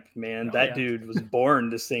Tramp, man, Oh, that yeah. dude was born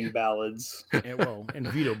to sing ballads. And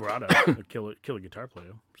Vito Bratta, a killer guitar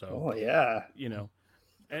player. So Oh yeah, you know,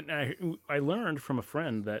 and I learned from a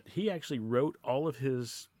friend that he actually wrote all of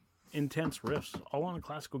his intense riffs all on a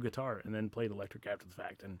classical guitar and then played electric after the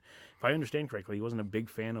fact. And if I understand correctly, he wasn't a big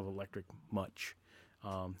fan of electric much.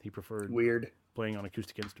 He preferred weird. playing on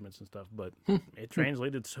acoustic instruments and stuff, but it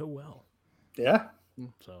translated so well. Yeah.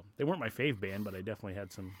 So they weren't my fave band, but I definitely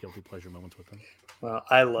had some guilty pleasure moments with them. Well,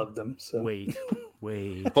 I loved them. So Wait.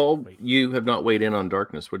 Paul, you have not weighed in on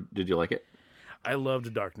Darkness. Did you like it? I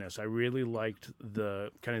loved Darkness. I really liked the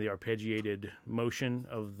kind of the arpeggiated motion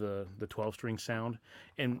of the 12-string sound,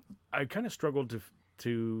 and I kind of struggled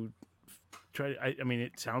to try. I mean,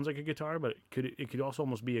 it sounds like a guitar, but it could also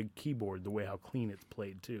almost be a keyboard. The way how clean it's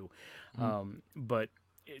played too, but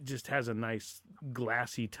it just has a nice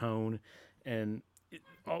glassy tone, and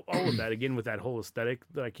all of that again with that whole aesthetic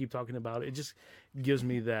that I keep talking about. It just gives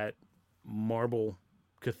me that marble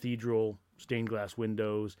cathedral. Stained glass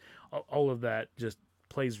windows, all of that just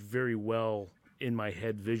plays very well in my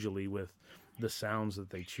head visually with the sounds that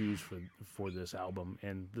they choose for this album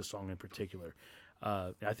and the song in particular.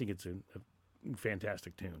 I think it's a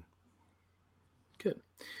fantastic tune. Good.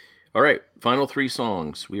 All right, final 3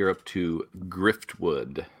 songs. We are up to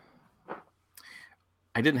Griftwood.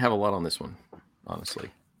 I didn't have a lot on this one, honestly.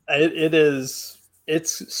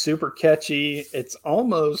 It's super catchy. It's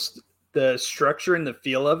almost the structure and the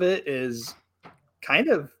feel of it is kind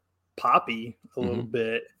of poppy a little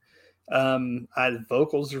bit. The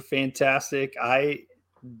vocals are fantastic.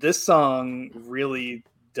 This song really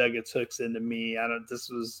dug its hooks into me. This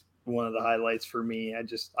was one of the highlights for me.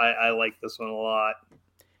 I like this one a lot.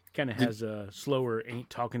 Kind of has a slower "Ain't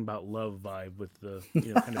Talking About Love" vibe with the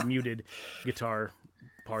kind of muted guitar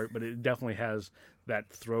part, but it definitely has that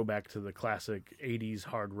throwback to the classic '80s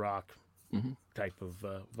hard rock type of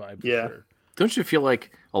vibe. Yeah. For sure. Don't you feel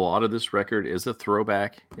like a lot of this record is a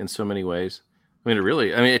throwback in so many ways? I mean,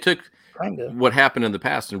 it took Kind of. what happened in the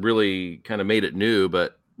past and really kind of made it new,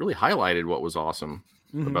 but really highlighted what was awesome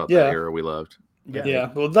about Yeah. that era we loved.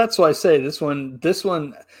 Yeah. Well, that's why I say this one,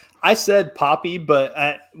 I said poppy, but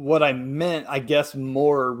what I meant, I guess,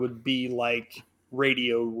 more would be like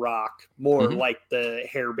radio rock, more like the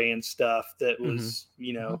hairband stuff that was,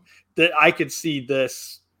 that I could see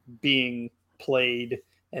this being played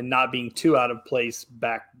and not being too out of place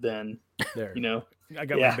back then. There. I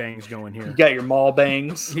got Yeah. my bangs going here. You got your mall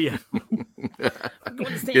bangs. Yeah.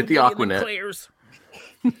 Get the Aquanet.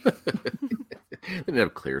 They didn't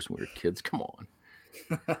have Claire's when we were kids. Come on.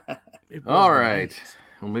 It was All the right. 90s.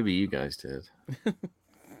 Well, maybe you guys did.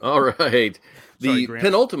 All right. The Sorry, Gramps.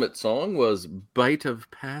 penultimate song was Bite of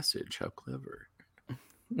Passage. How clever.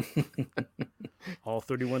 All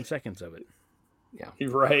 31 seconds of it.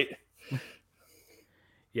 You're right.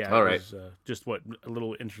 Yeah. All it right. was, just a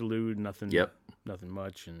little interlude, nothing. Yep. Nothing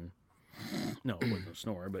much, and no, it wasn't a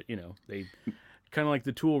snore, but they kind of like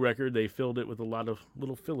the Tool record. They filled it with a lot of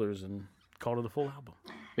little fillers and called it a full album.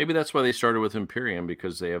 Maybe that's why they started with Imperium,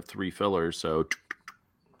 because they have 3 fillers. So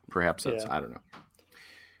perhaps that's, Yeah. I don't know.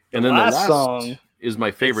 And then the last last song is my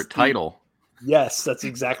favorite the- title. Yes, that's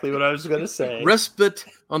exactly what I was going to say. Respite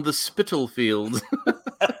on the Spitalfield.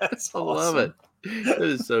 That's I love awesome. it. It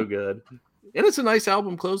is so good. And it's a nice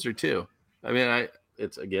album closer too. I mean,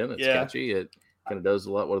 it's Yeah. catchy. It kind of does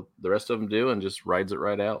a lot what the rest of them do and just rides it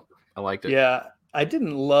right out. I liked it. Yeah, I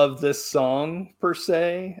didn't love this song per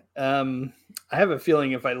se. I have a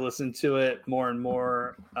feeling if I listen to it more and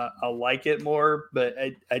more, I'll like it more, but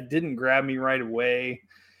I didn't grab me right away.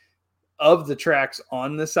 Of the tracks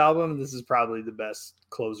on this album, this is probably the best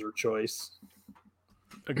closer choice.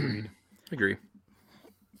 Agreed. Agree.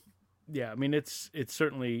 Yeah, I mean it's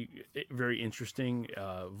certainly very interesting.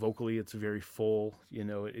 Vocally, it's very full.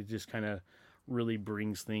 It just kind of really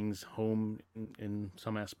brings things home in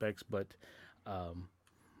some aspects. But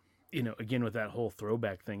again with that whole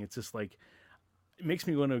throwback thing, it's just like it makes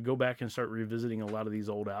me want to go back and start revisiting a lot of these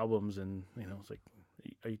old albums. And it's like,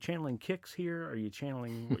 are you channeling Kicks here? Are you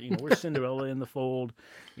channeling where's Cinderella in the fold?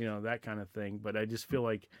 That kind of thing. But I just feel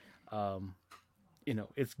like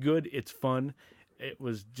it's good. It's fun.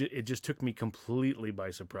 It just took me completely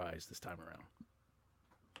by surprise this time around.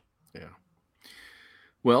 Yeah.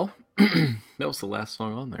 Well, that was the last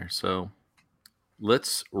song on there. So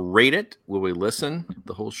let's rate it. Will we listen?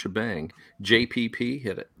 The whole shebang. JPP,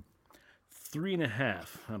 hit it. 3.5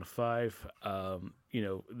 out of 5.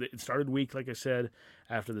 it started weak, like I said.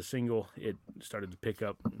 After the single, it started to pick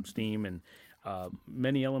up steam, and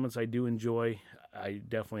many elements I do enjoy. I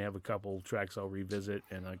definitely have a couple tracks I'll revisit,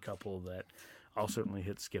 and a couple that I'll certainly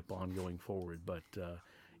hit skip on going forward. But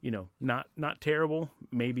not terrible.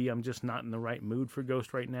 Maybe I'm just not in the right mood for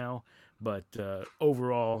Ghost right now. But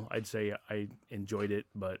overall, I'd say I enjoyed it.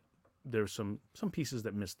 But there's some pieces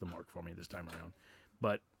that missed the mark for me this time around.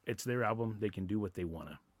 But it's their album; they can do what they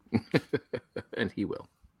wanna. And he will.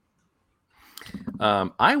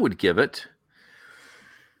 I would give it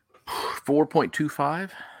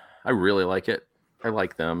 4.25. I really like it. I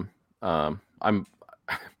like them. I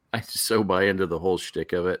just so buy into the whole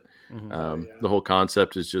shtick of it. The whole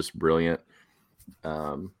concept is just brilliant.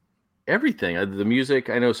 Everything, the music.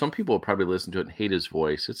 I know some people will probably listen to it and hate his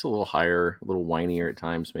voice. It's a little higher, a little whinier at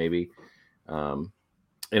times, maybe. And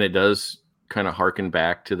it does kind of harken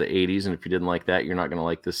back to the 80s. And if you didn't like that, you're not going to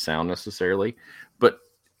like this sound necessarily. But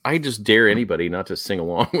I just dare anybody not to sing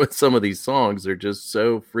along with some of these songs. They're just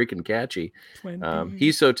so freaking catchy.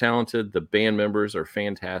 He's so talented. The band members are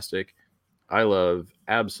fantastic. I love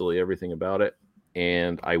absolutely everything about it.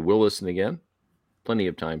 And I will listen again. Plenty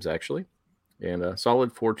of times, actually. And a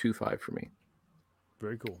solid 4.25 for me.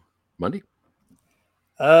 Very cool. Monday?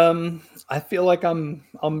 I feel like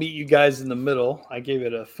I'll meet you guys in the middle. I gave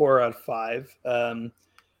it a 4 out of 5.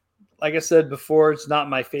 Like I said before, it's not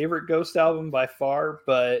my favorite Ghost album by far,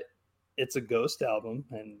 but it's a Ghost album,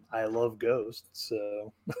 and I love Ghost,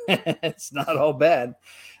 so it's not all bad.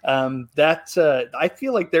 I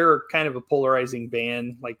feel like they're kind of a polarizing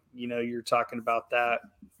band. Like, you're talking about that.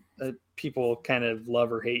 People kind of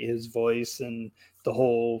love or hate his voice and the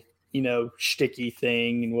whole, shticky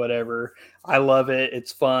thing and whatever. I love it.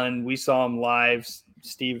 It's fun. We saw him live.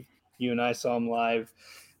 Steve, you and I saw him live.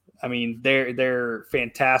 I mean, they're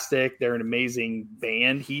fantastic. They're an amazing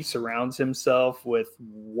band. He surrounds himself with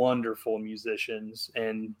wonderful musicians,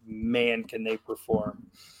 and man, can they perform.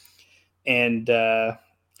 And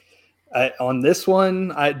on this one,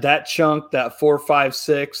 that chunk, that 4, 5,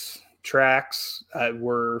 6 tracks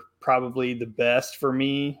were probably the best for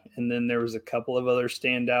me. And then there was a couple of other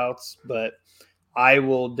standouts, but I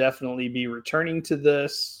will definitely be returning to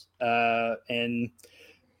this.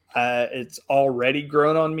 It's already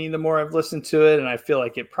grown on me the more I've listened to it, and I feel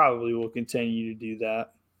like it probably will continue to do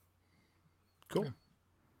that. Cool.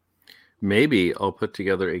 Maybe I'll put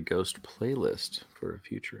together a Ghost playlist for a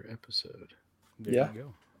future episode. There you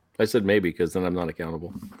go. I said maybe because then I'm not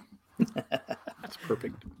accountable. That's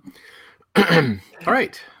perfect. All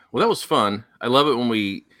right. Well, that was fun. I love it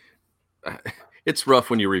when it's rough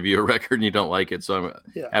when you review a record and you don't like it, so I'm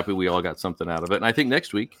happy we all got something out of it. And I think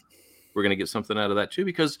next week we're going to get something out of that too,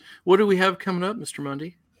 because what do we have coming up, Mr.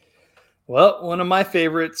 Mundy? Well, one of my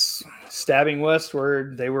favorites, Stabbing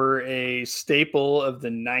Westward. They were a staple of the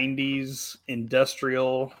 90s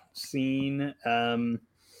industrial scene.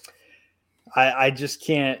 I just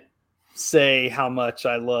can't say how much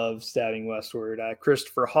I love Stabbing Westward.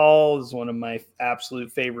 Christopher Hall is one of my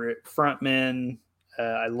absolute favorite frontmen.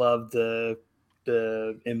 I love the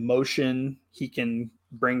emotion he can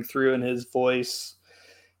bring through in his voice.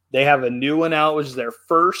 They have a new one out, which is their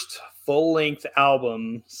first full-length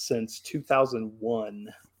album since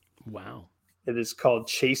 2001. Wow. It is called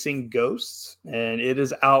Chasing Ghosts, and it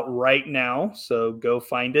is out right now. So go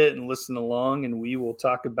find it and listen along, and we will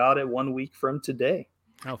talk about it 1 week from today.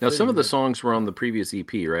 Now, some of the songs were on the previous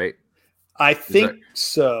EP, right? I think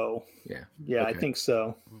so. Yeah. Yeah, Okay. I think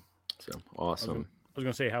so. So awesome. I was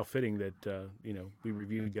going to say how fitting that, we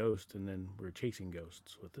reviewed Ghost and then we're chasing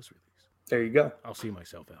ghosts with this release. There you go. I'll see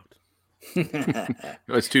myself out.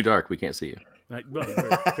 No, it's too dark. We can't see you.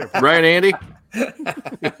 Fair Right, Andy?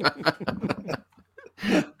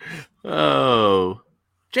 Oh.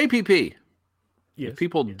 JPP. Yes. If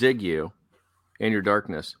people dig you and your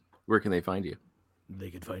darkness, where can they find you? They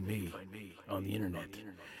can find me on the internet.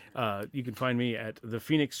 You can find me at the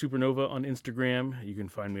Phoenix Supernova on Instagram. You can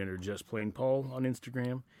find me under Just Plain Paul on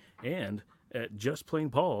Instagram and at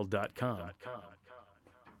justplainpaul.com.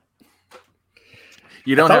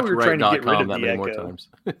 You don't have to trying write to get rid .com of that the many more echo. times.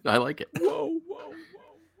 I like it. Whoa.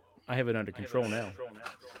 I have it under control now.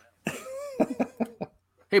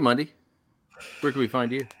 Hey, Mundy, where can we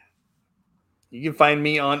find you? You can find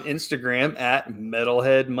me on Instagram at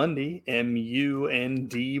Metalhead Mundy,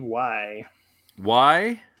 Mundy.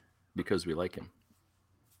 Why? Because we like him.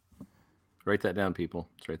 Write that down, people.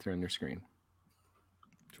 It's right there on your screen.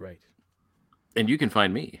 That's right. And you can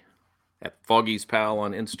find me at Foggy's Pal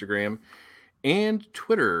on Instagram and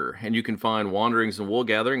Twitter. And you can find Wanderings and Wool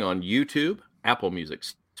Gathering on YouTube, Apple Music,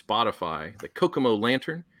 Spotify, the Kokomo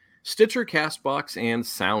Lantern, Stitcher, Castbox, and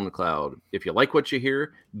SoundCloud. If you like what you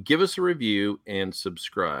hear, give us a review and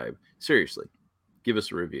subscribe. Seriously, give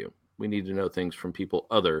us a review. We need to know things from people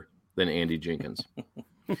other than Andy Jenkins.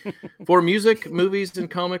 For music, movies, and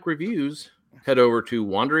comic reviews, head over to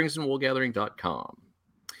wanderingsandwoolgathering.com.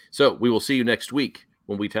 So we will see you next week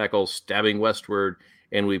when we tackle Stabbing Westward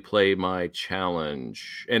and we play my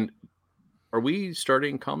challenge. And are we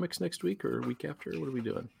starting comics next week or a week after? What are we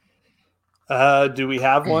doing? Do we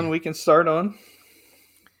have one we can start on?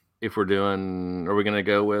 If we're doing, are we going to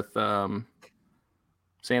go with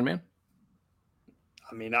Sandman?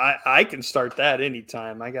 I mean, I can start that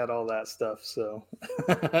anytime. I got all that stuff. So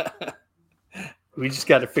we just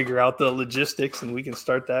got to figure out the logistics and we can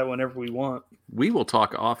start that whenever we want. We will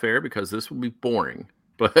talk off air because this will be boring.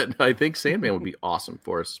 But I think Sandman would be awesome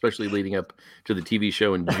for us, especially leading up to the TV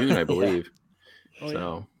show in June, I believe. Oh, yeah.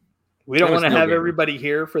 So we don't want to have game. everybody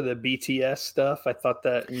here for the BTS stuff. I thought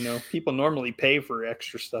that, people normally pay for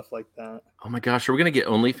extra stuff like that. Oh my gosh, are we going to get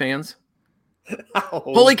OnlyFans? Oh,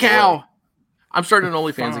 Holy cow! boy. I'm starting an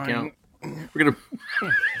OnlyFans Fine. account. We're going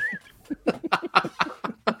to...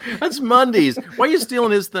 That's Mondays. Why are you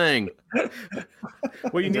stealing his thing?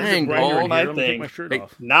 Well, you need Dang, the Paul. grinder My here. Let me thing. take my shirt Hey,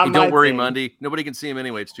 off. Not Hey, my don't worry, thing. Monday. Nobody can see him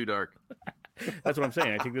anyway. It's too dark. That's what I'm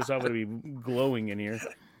saying. I take this off. It'll be glowing in here.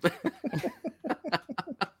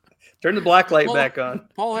 Turn the black light Paul- back on.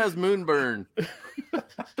 Paul has moonburn.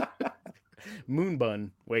 Moon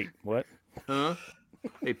bun. Wait, what? Huh?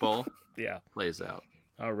 Hey, Paul. Yeah. Play us out.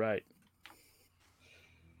 All right.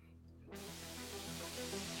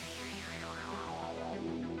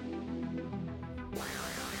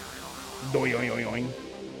 Doing, doing, doing.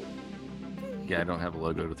 Yeah, I don't have a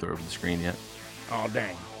logo to throw over the screen yet. Oh,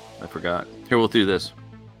 dang. I forgot. Here, we'll do this.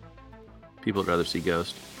 People would rather see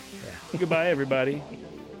Ghost. Goodbye, everybody.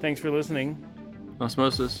 Thanks for listening.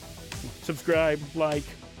 Osmosis. Subscribe, like,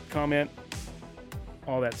 comment,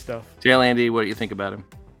 all that stuff. Tell Andy what you think about him.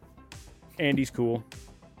 Andy's cool.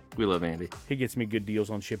 We love Andy. He gets me good deals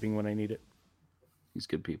on shipping when I need it. He's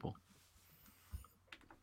good people.